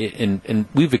that, and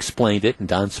we've explained it, and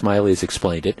Don Smiley has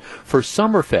explained it, for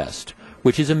Summerfest,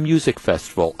 which is a music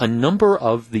festival, a number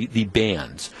of the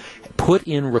bands put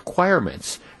in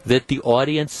requirements that the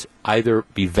audience either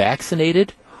be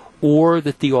vaccinated or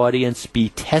that the audience be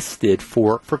tested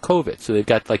for COVID. So they've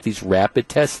got like these rapid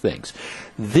test things.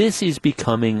 This is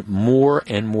becoming more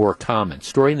and more common.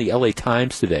 Story in the LA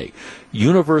Times today.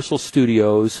 Universal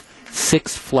Studios,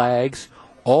 Six Flags,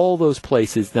 all those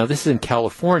places. Now, this is in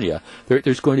California.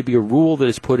 There's going to be a rule that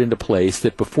is put into place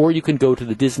that before you can go to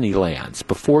the Disneylands,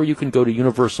 before you can go to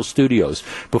Universal Studios,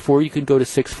 before you can go to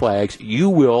Six Flags, you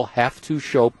will have to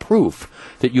show proof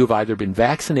that you have either been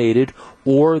vaccinated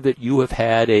or that you have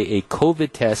had a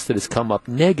COVID test that has come up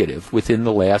negative within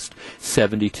the last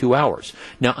 72 hours.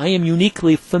 Now, I am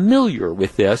uniquely familiar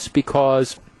with this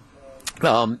because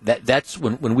that's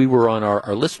when we were on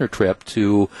our listener trip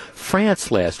to France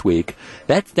last week.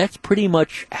 That's pretty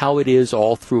much how it is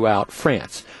all throughout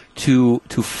France. To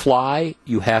fly,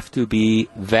 you have to be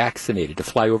vaccinated. To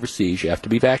fly overseas, you have to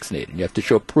be vaccinated. You have to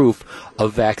show proof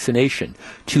of vaccination.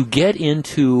 To get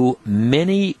into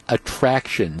many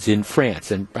attractions in France,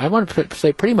 and I want to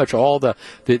say pretty much all the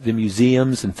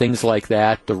museums and things like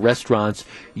that, the restaurants,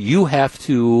 you have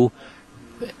to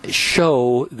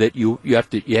show that you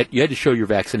had to show your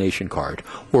vaccination card,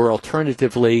 or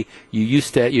alternatively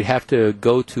you'd have to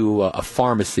go to a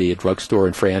pharmacy, a drugstore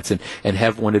in France, and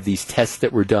have one of these tests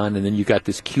that were done, and then you got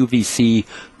this QVC,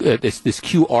 this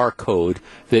QR code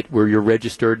where you're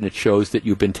registered and it shows that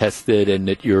you've been tested and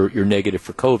that you're negative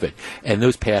for COVID. And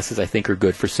those passes I think are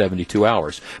good for 72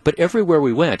 hours. But everywhere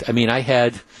we went, I mean,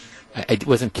 I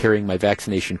wasn't carrying my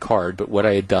vaccination card, but what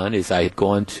I had done is I had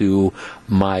gone to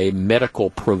my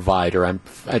medical provider.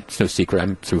 It's no secret,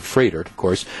 I'm through Freighter, of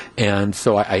course, and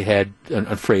so I had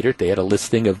on Freighter, they had a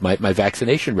listing of my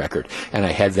vaccination record, and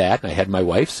I had that, and I had my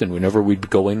wife's, and whenever we'd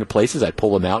go into places, I'd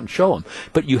pull them out and show them.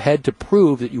 But you had to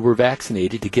prove that you were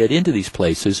vaccinated to get into these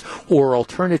places, or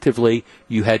alternatively,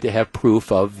 you had to have proof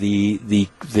of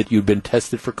that you'd been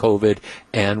tested for COVID,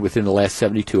 and within the last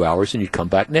 72 hours, and you'd come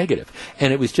back negative.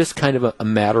 And it was just kind of a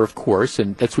matter of course,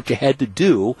 and that's what you had to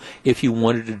do if you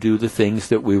wanted to do the things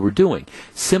that we were doing.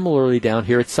 Similarly, down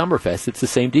here at Summerfest, it's the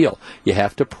same deal. You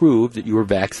have to prove that you were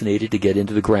vaccinated to get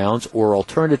into the grounds, or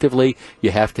alternatively,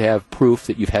 you have to have proof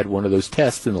that you've had one of those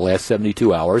tests in the last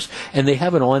 72 hours, and they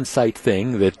have an on-site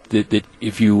thing that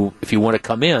if you want to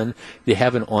come in, they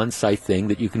have an on-site thing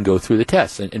that you can go through the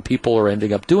tests, and people are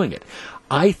ending up doing it.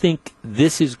 I think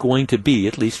this is going to be,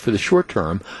 at least for the short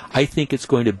term, I think it's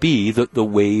going to be the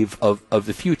wave of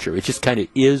the future. It just kind of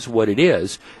is what it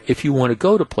is if you want to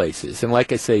go to places. And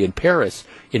like I say, in Paris,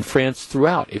 in France,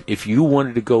 throughout, if you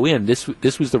wanted to go in, this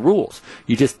was the rules.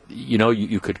 You just,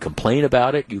 you could complain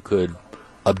about it, you could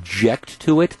object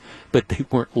to it, but they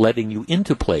weren't letting you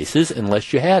into places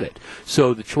unless you had it.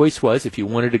 So the choice was, if you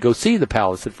wanted to go see the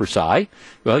Palace at Versailles,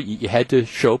 well, you had to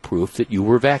show proof that you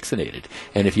were vaccinated.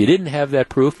 And if you didn't have that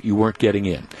proof, you weren't getting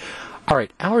in. All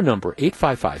right, our number,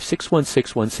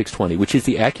 855-616-1620, which is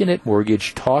the Accunet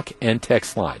Mortgage talk and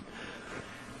text line.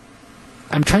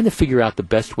 I'm trying to figure out the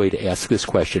best way to ask this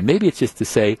question. Maybe it's just to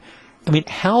say,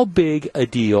 how big a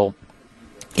deal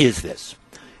is this?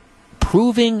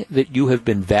 Proving that you have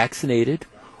been vaccinated,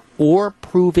 or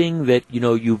proving that,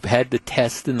 you've had the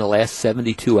test in the last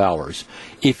 72 hours.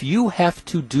 If you have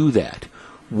to do that,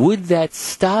 would that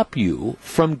stop you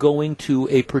from going to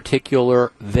a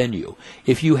particular venue?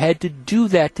 If you had to do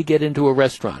that to get into a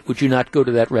restaurant, would you not go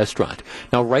to that restaurant?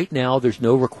 Now, right now, there's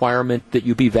no requirement that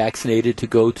you be vaccinated to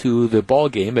go to the ball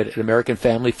game at American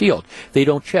Family Field. They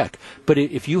don't check. But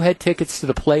if you had tickets to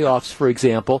the playoffs, for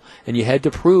example, and you had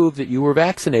to prove that you were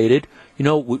vaccinated,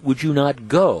 would you not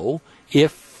go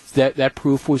if that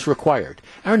proof was required?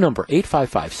 Our number,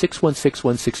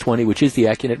 855-616-1620, which is the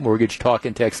Accunet Mortgage talk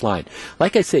and text line.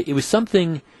 Like I say, it was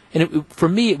something, and for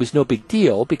me it was no big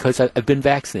deal because I've been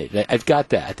vaccinated. I've got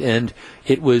that. And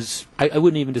it was, I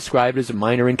wouldn't even describe it as a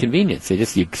minor inconvenience.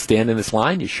 You stand in this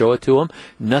line, you show it to them.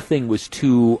 Nothing was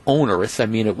too onerous.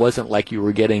 It wasn't like you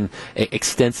were getting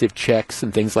extensive checks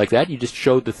and things like that. You just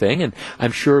showed the thing, and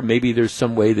I'm sure maybe there's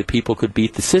some way that people could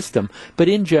beat the system. But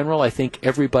in general, I think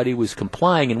everybody was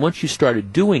complying, and once you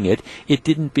started doing it, it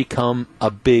didn't become a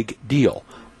big deal.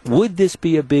 Would this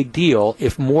be a big deal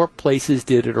if more places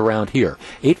did it around here?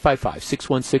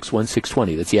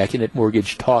 855-616-1620. That's the Accunet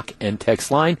Mortgage talk and text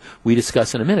line. We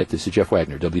discuss in a minute. This is Jeff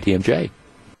Wagner, WTMJ.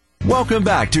 Welcome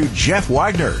back to Jeff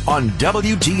Wagner on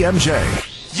WTMJ.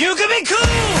 You can be cool,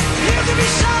 you can be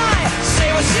shy, say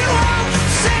what you want,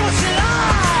 say what you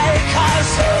like,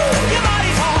 'cause your body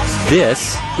talks,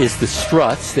 This is the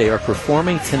Struts. They are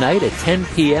performing tonight at 10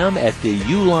 p.m. at the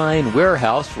Uline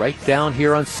Warehouse right down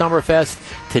here on Summerfest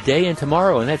today and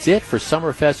tomorrow. And that's it for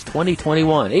Summerfest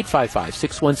 2021.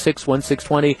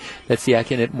 855-616-1620. That's the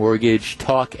Acunet Mortgage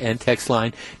talk and text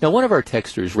line. Now, one of our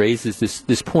texters raises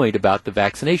this point about the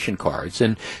vaccination cards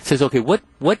and says, okay, what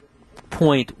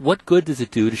good does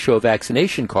it do to show a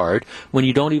vaccination card when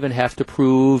you don't even have to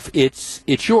prove it's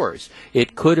yours?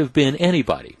 It could have been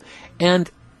anybody. And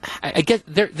I guess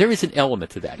there is an element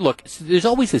to that. Look, there's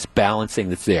always this balancing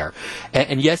that's there,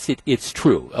 and yes, it's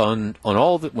true. On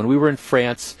all of it, when we were in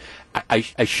France, I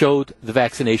showed the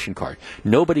vaccination card.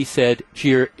 Nobody said,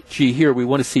 gee, here, we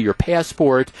want to see your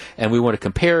passport, and we want to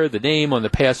compare the name on the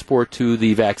passport to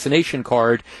the vaccination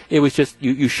card. It was just,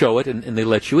 you show it, and they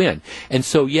let you in. And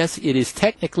so, yes, it is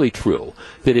technically true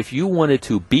that if you wanted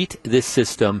to beat this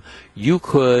system, you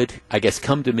could, I guess,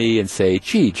 come to me and say,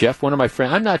 gee, Jeff, one of my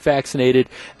friends, I'm not vaccinated.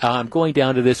 I'm going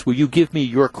down to this. Will you give me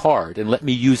your card and let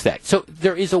me use that? So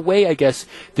there is a way, I guess,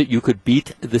 that you could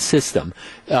beat the system.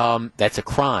 That's a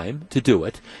crime to do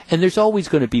it, and there's always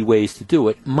going to be ways to do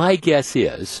it. My guess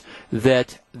is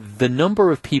that the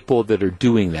number of people that are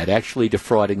doing that, actually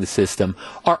defrauding the system,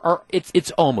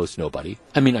 it's almost nobody.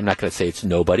 I mean, I'm not going to say it's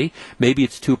nobody. Maybe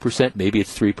it's 2%, maybe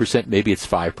it's 3%, maybe it's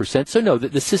 5%. So no,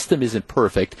 the system isn't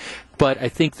perfect. But I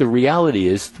think the reality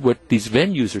is what these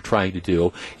venues are trying to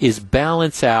do is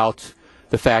balance out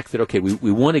the fact that, okay,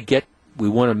 we want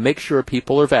to make sure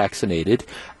people are vaccinated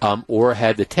or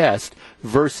had the test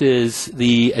versus at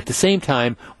the same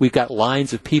time, we've got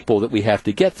lines of people that we have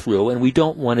to get through, and we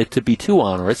don't want it to be too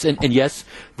onerous. And yes,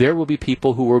 there will be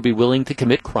people who will be willing to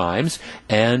commit crimes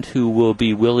and who will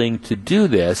be willing to do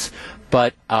this,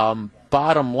 but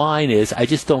bottom line is, I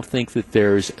just don't think that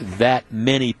there's that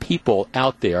many people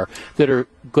out there that are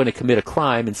going to commit a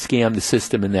crime and scam the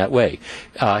system in that way.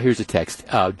 Here's a text.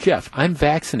 Jeff, I'm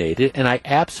vaccinated, and I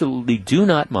absolutely do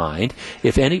not mind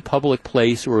if any public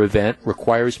place or event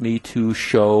requires me to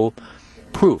show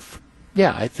proof.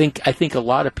 Yeah, I think a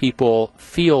lot of people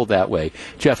feel that way.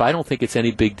 Jeff, I don't think it's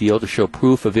any big deal to show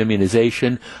proof of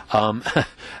immunization.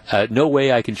 No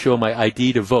way I can show my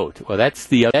ID to vote. Well,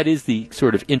 that is the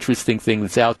sort of interesting thing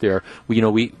that's out there.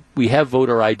 We have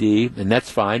voter ID, and that's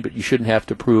fine, but you shouldn't have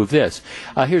to prove this.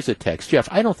 Here's a text. Jeff,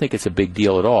 I don't think it's a big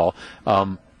deal at all.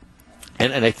 And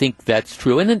I think that's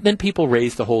true. And then people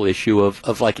raise the whole issue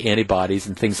of like antibodies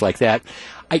and things like that.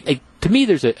 To me,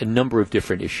 there's a number of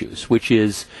different issues, which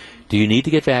is, do you need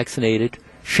to get vaccinated?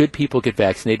 Should people get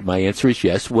vaccinated? My answer is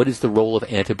yes. What is the role of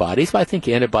antibodies? Well, I think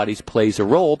antibodies plays a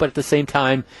role, but at the same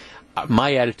time,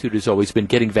 my attitude has always been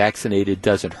getting vaccinated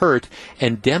doesn't hurt,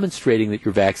 and demonstrating that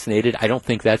you're vaccinated, I don't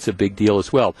think that's a big deal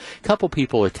as well. A couple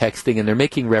people are texting, and they're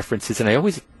making references, and I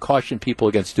always caution people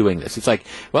against doing this. It's like,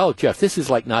 well, Jeff, this is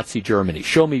like Nazi Germany.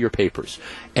 Show me your papers.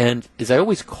 And as I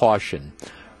always caution,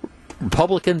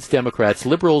 Republicans, Democrats,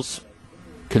 liberals,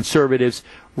 conservatives,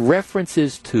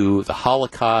 references to the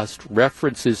Holocaust,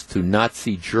 references to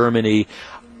Nazi Germany,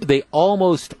 they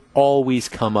almost always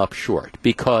come up short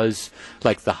because,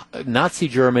 like, the Nazi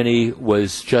Germany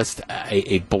was just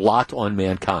a blot on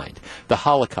mankind. The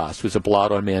Holocaust was a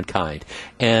blot on mankind.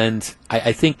 And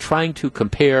I think trying to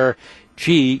compare,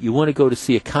 gee, you want to go to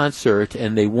see a concert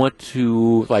and they want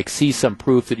to, like, see some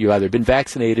proof that you've either been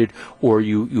vaccinated or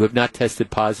you have not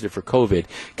tested positive for COVID.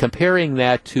 Comparing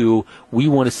that to, we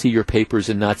want to see your papers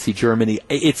in Nazi Germany,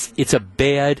 it's a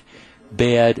bad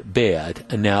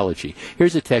analogy.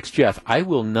 Here's a text, Jeff. I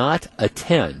will not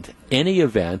attend any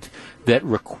event that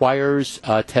requires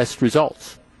test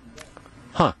results.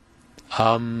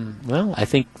 Well, I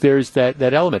think there's that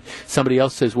element. Somebody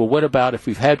else says, well, what about if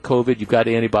we've had COVID, you've got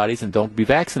antibodies, and don't be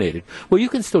vaccinated? Well, you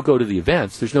can still go to the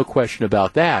events. There's no question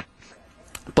about that.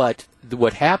 But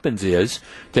what happens is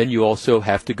then you also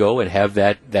have to go and have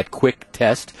that quick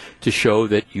test to show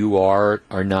that you are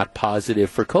not positive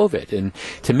for COVID. And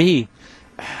to me,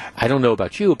 I don't know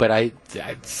about you, but I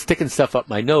sticking stuff up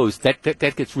my nose, that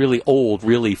gets really old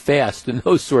really fast and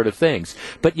those sort of things.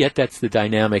 But yet that's the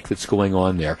dynamic that's going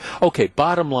on there. Okay,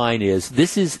 bottom line is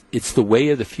it's the way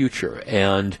of the future.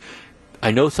 And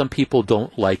I know some people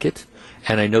don't like it.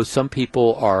 And I know some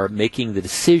people are making the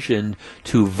decision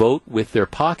to vote with their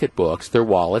pocketbooks, their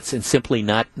wallets, and simply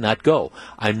not go.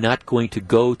 I'm not going to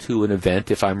go to an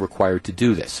event if I'm required to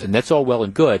do this. And that's all well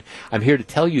and good. I'm here to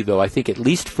tell you, though, I think at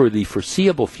least for the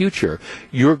foreseeable future,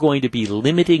 you're going to be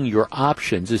limiting your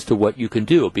options as to what you can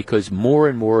do, because more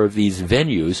and more of these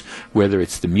venues, whether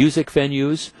it's the music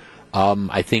venues,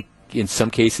 I think in some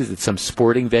cases it's some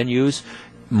sporting venues,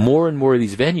 more and more of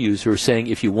these venues are saying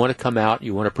if you want to come out,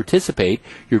 you want to participate,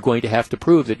 you're going to have to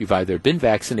prove that you've either been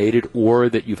vaccinated or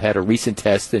that you've had a recent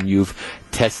test and you've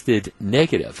tested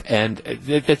negative. And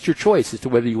that's your choice as to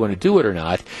whether you want to do it or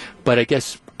not. But I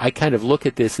guess I kind of look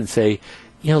at this and say,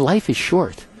 life is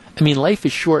short. I mean, life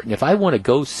is short, and if I want to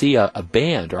go see a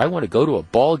band or I want to go to a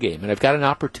ball game and I've got an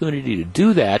opportunity to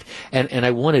do that and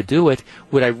I want to do it,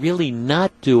 would I really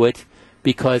not do it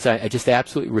because I just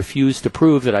absolutely refuse to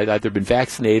prove that I've either been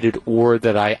vaccinated or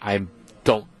that I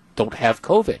don't have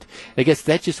COVID? I guess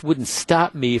that just wouldn't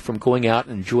stop me from going out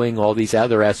and enjoying all these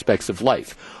other aspects of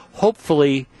life.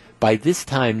 Hopefully, by this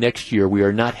time next year, we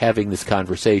are not having this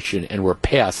conversation and we're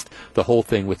past the whole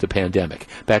thing with the pandemic.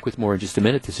 Back with more in just a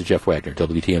minute. This is Jeff Wagner,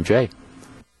 WTMJ.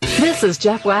 This is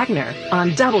Jeff Wagner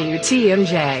on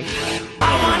WTMJ.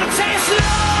 I wanna taste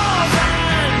love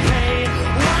and pain,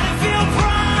 wanna feel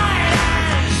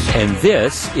pride And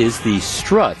this is the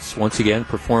Struts, once again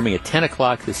performing at 10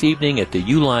 o'clock this evening at the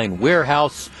Uline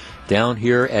Warehouse down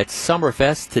here at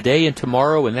Summerfest today and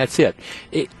tomorrow, and that's it.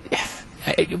 We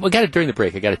got it during the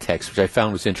break. I got a text, which I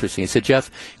found was interesting. It said,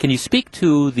 Jeff, can you speak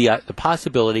to the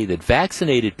possibility that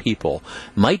vaccinated people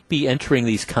might be entering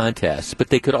these contests, but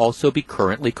they could also be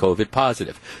currently COVID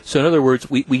positive? So in other words,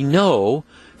 we know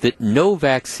that no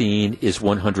vaccine is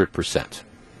 100%.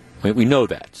 We know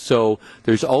that. So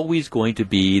there's always going to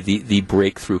be the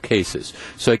breakthrough cases.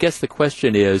 So I guess the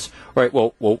question is, all right,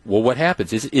 well, what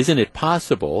happens? Isn't it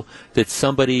possible that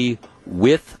somebody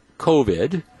with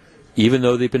COVID, even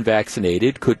though they've been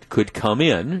vaccinated, could come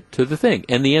in to the thing?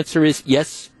 And the answer is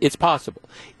yes, it's possible.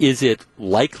 Is it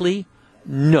likely?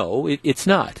 No, it's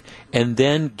not. And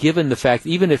then given the fact,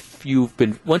 even if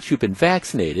once you've been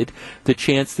vaccinated, the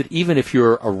chance that even if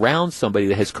you're around somebody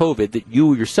that has COVID, that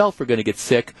you yourself are going to get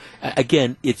sick,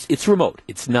 again, it's remote.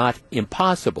 It's not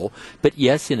impossible. But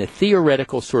yes, in a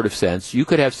theoretical sort of sense, you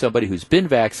could have somebody who's been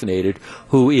vaccinated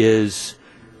who is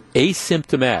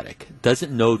asymptomatic,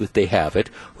 doesn't know that they have it,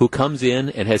 who comes in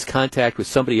and has contact with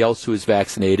somebody else who is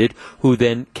vaccinated, who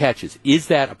then catches. Is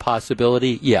that a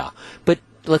possibility? Yeah. But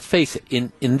let's face it,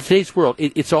 in today's world,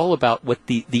 it's all about what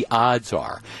the odds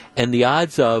are. And the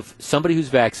odds of somebody who's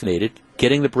vaccinated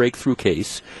getting the breakthrough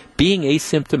case, being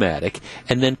asymptomatic,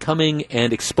 and then coming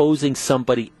and exposing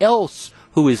somebody else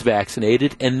who is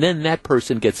vaccinated, and then that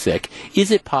person gets sick.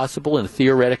 Is it possible in a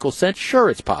theoretical sense? Sure,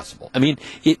 it's possible. I mean,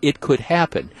 it could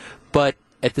happen. But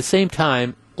at the same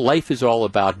time, life is all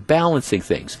about balancing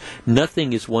things.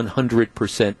 Nothing is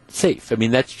 100% safe. I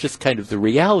mean, that's just kind of the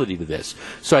reality to this.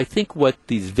 So I think what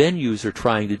these venues are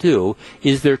trying to do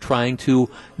is they're trying to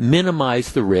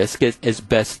minimize the risk as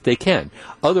best they can.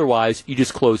 Otherwise, you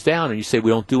just close down and you say, we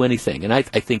don't do anything. And I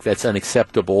think that's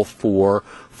unacceptable for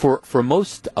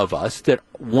most of us that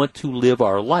want to live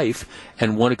our life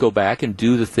and want to go back and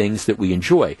do the things that we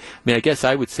enjoy. I mean, I guess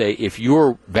I would say if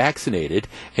you're vaccinated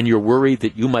and you're worried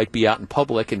that you might be out in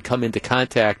public and come into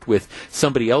contact with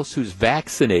somebody else who's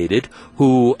vaccinated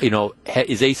who,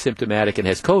 is asymptomatic and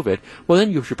has COVID, well,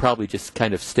 then you should probably just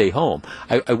kind of stay home.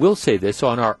 I will say this,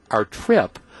 on our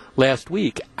trip last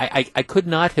week, I could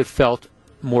not have felt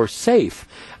more safe.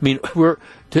 I mean,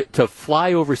 to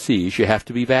fly overseas, you have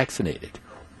to be vaccinated.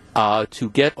 To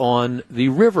get on the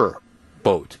river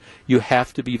boat, you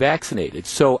have to be vaccinated.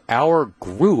 So our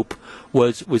group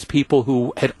was people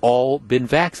who had all been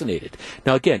vaccinated.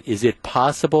 Now, again, is it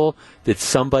possible that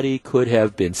somebody could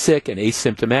have been sick and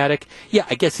asymptomatic? Yeah,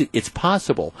 I guess it's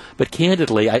possible. But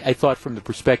candidly, I thought from the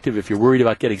perspective, if you're worried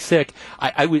about getting sick,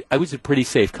 I was in pretty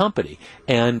safe company.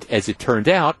 And as it turned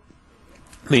out,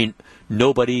 I mean,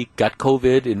 nobody got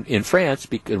COVID in France,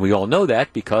 and we all know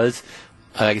that because,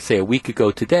 like I say, a week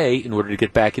ago today, in order to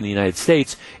get back in the United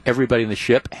States, everybody in the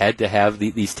ship had to have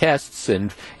these tests,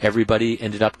 and everybody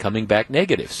ended up coming back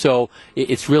negative. So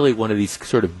it's really one of these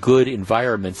sort of good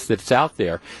environments that's out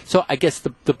there. So I guess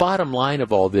the bottom line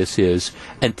of all this is,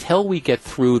 until we get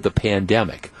through the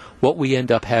pandemic, what we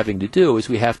end up having to do is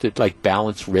we have to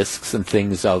balance risks and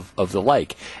things of the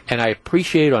like. And I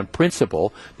appreciate on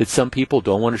principle that some people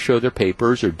don't want to show their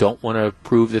papers or don't want to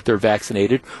prove that they're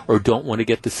vaccinated or don't want to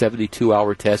get the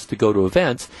 72-hour test to go to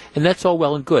events. And that's all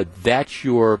well and good. That's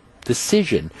your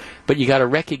decision. But you got to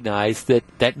recognize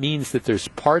that means that there's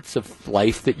parts of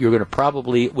life that you're going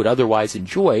to would otherwise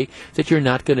enjoy that you're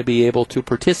not going to be able to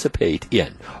participate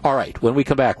in. All right, when we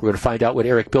come back, we're going to find out what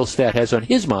Eric Bilstad has on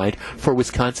his mind for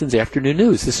Wisconsin's Afternoon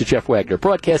News. This is Jeff Wagner,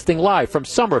 broadcasting live from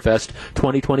Summerfest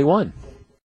 2021.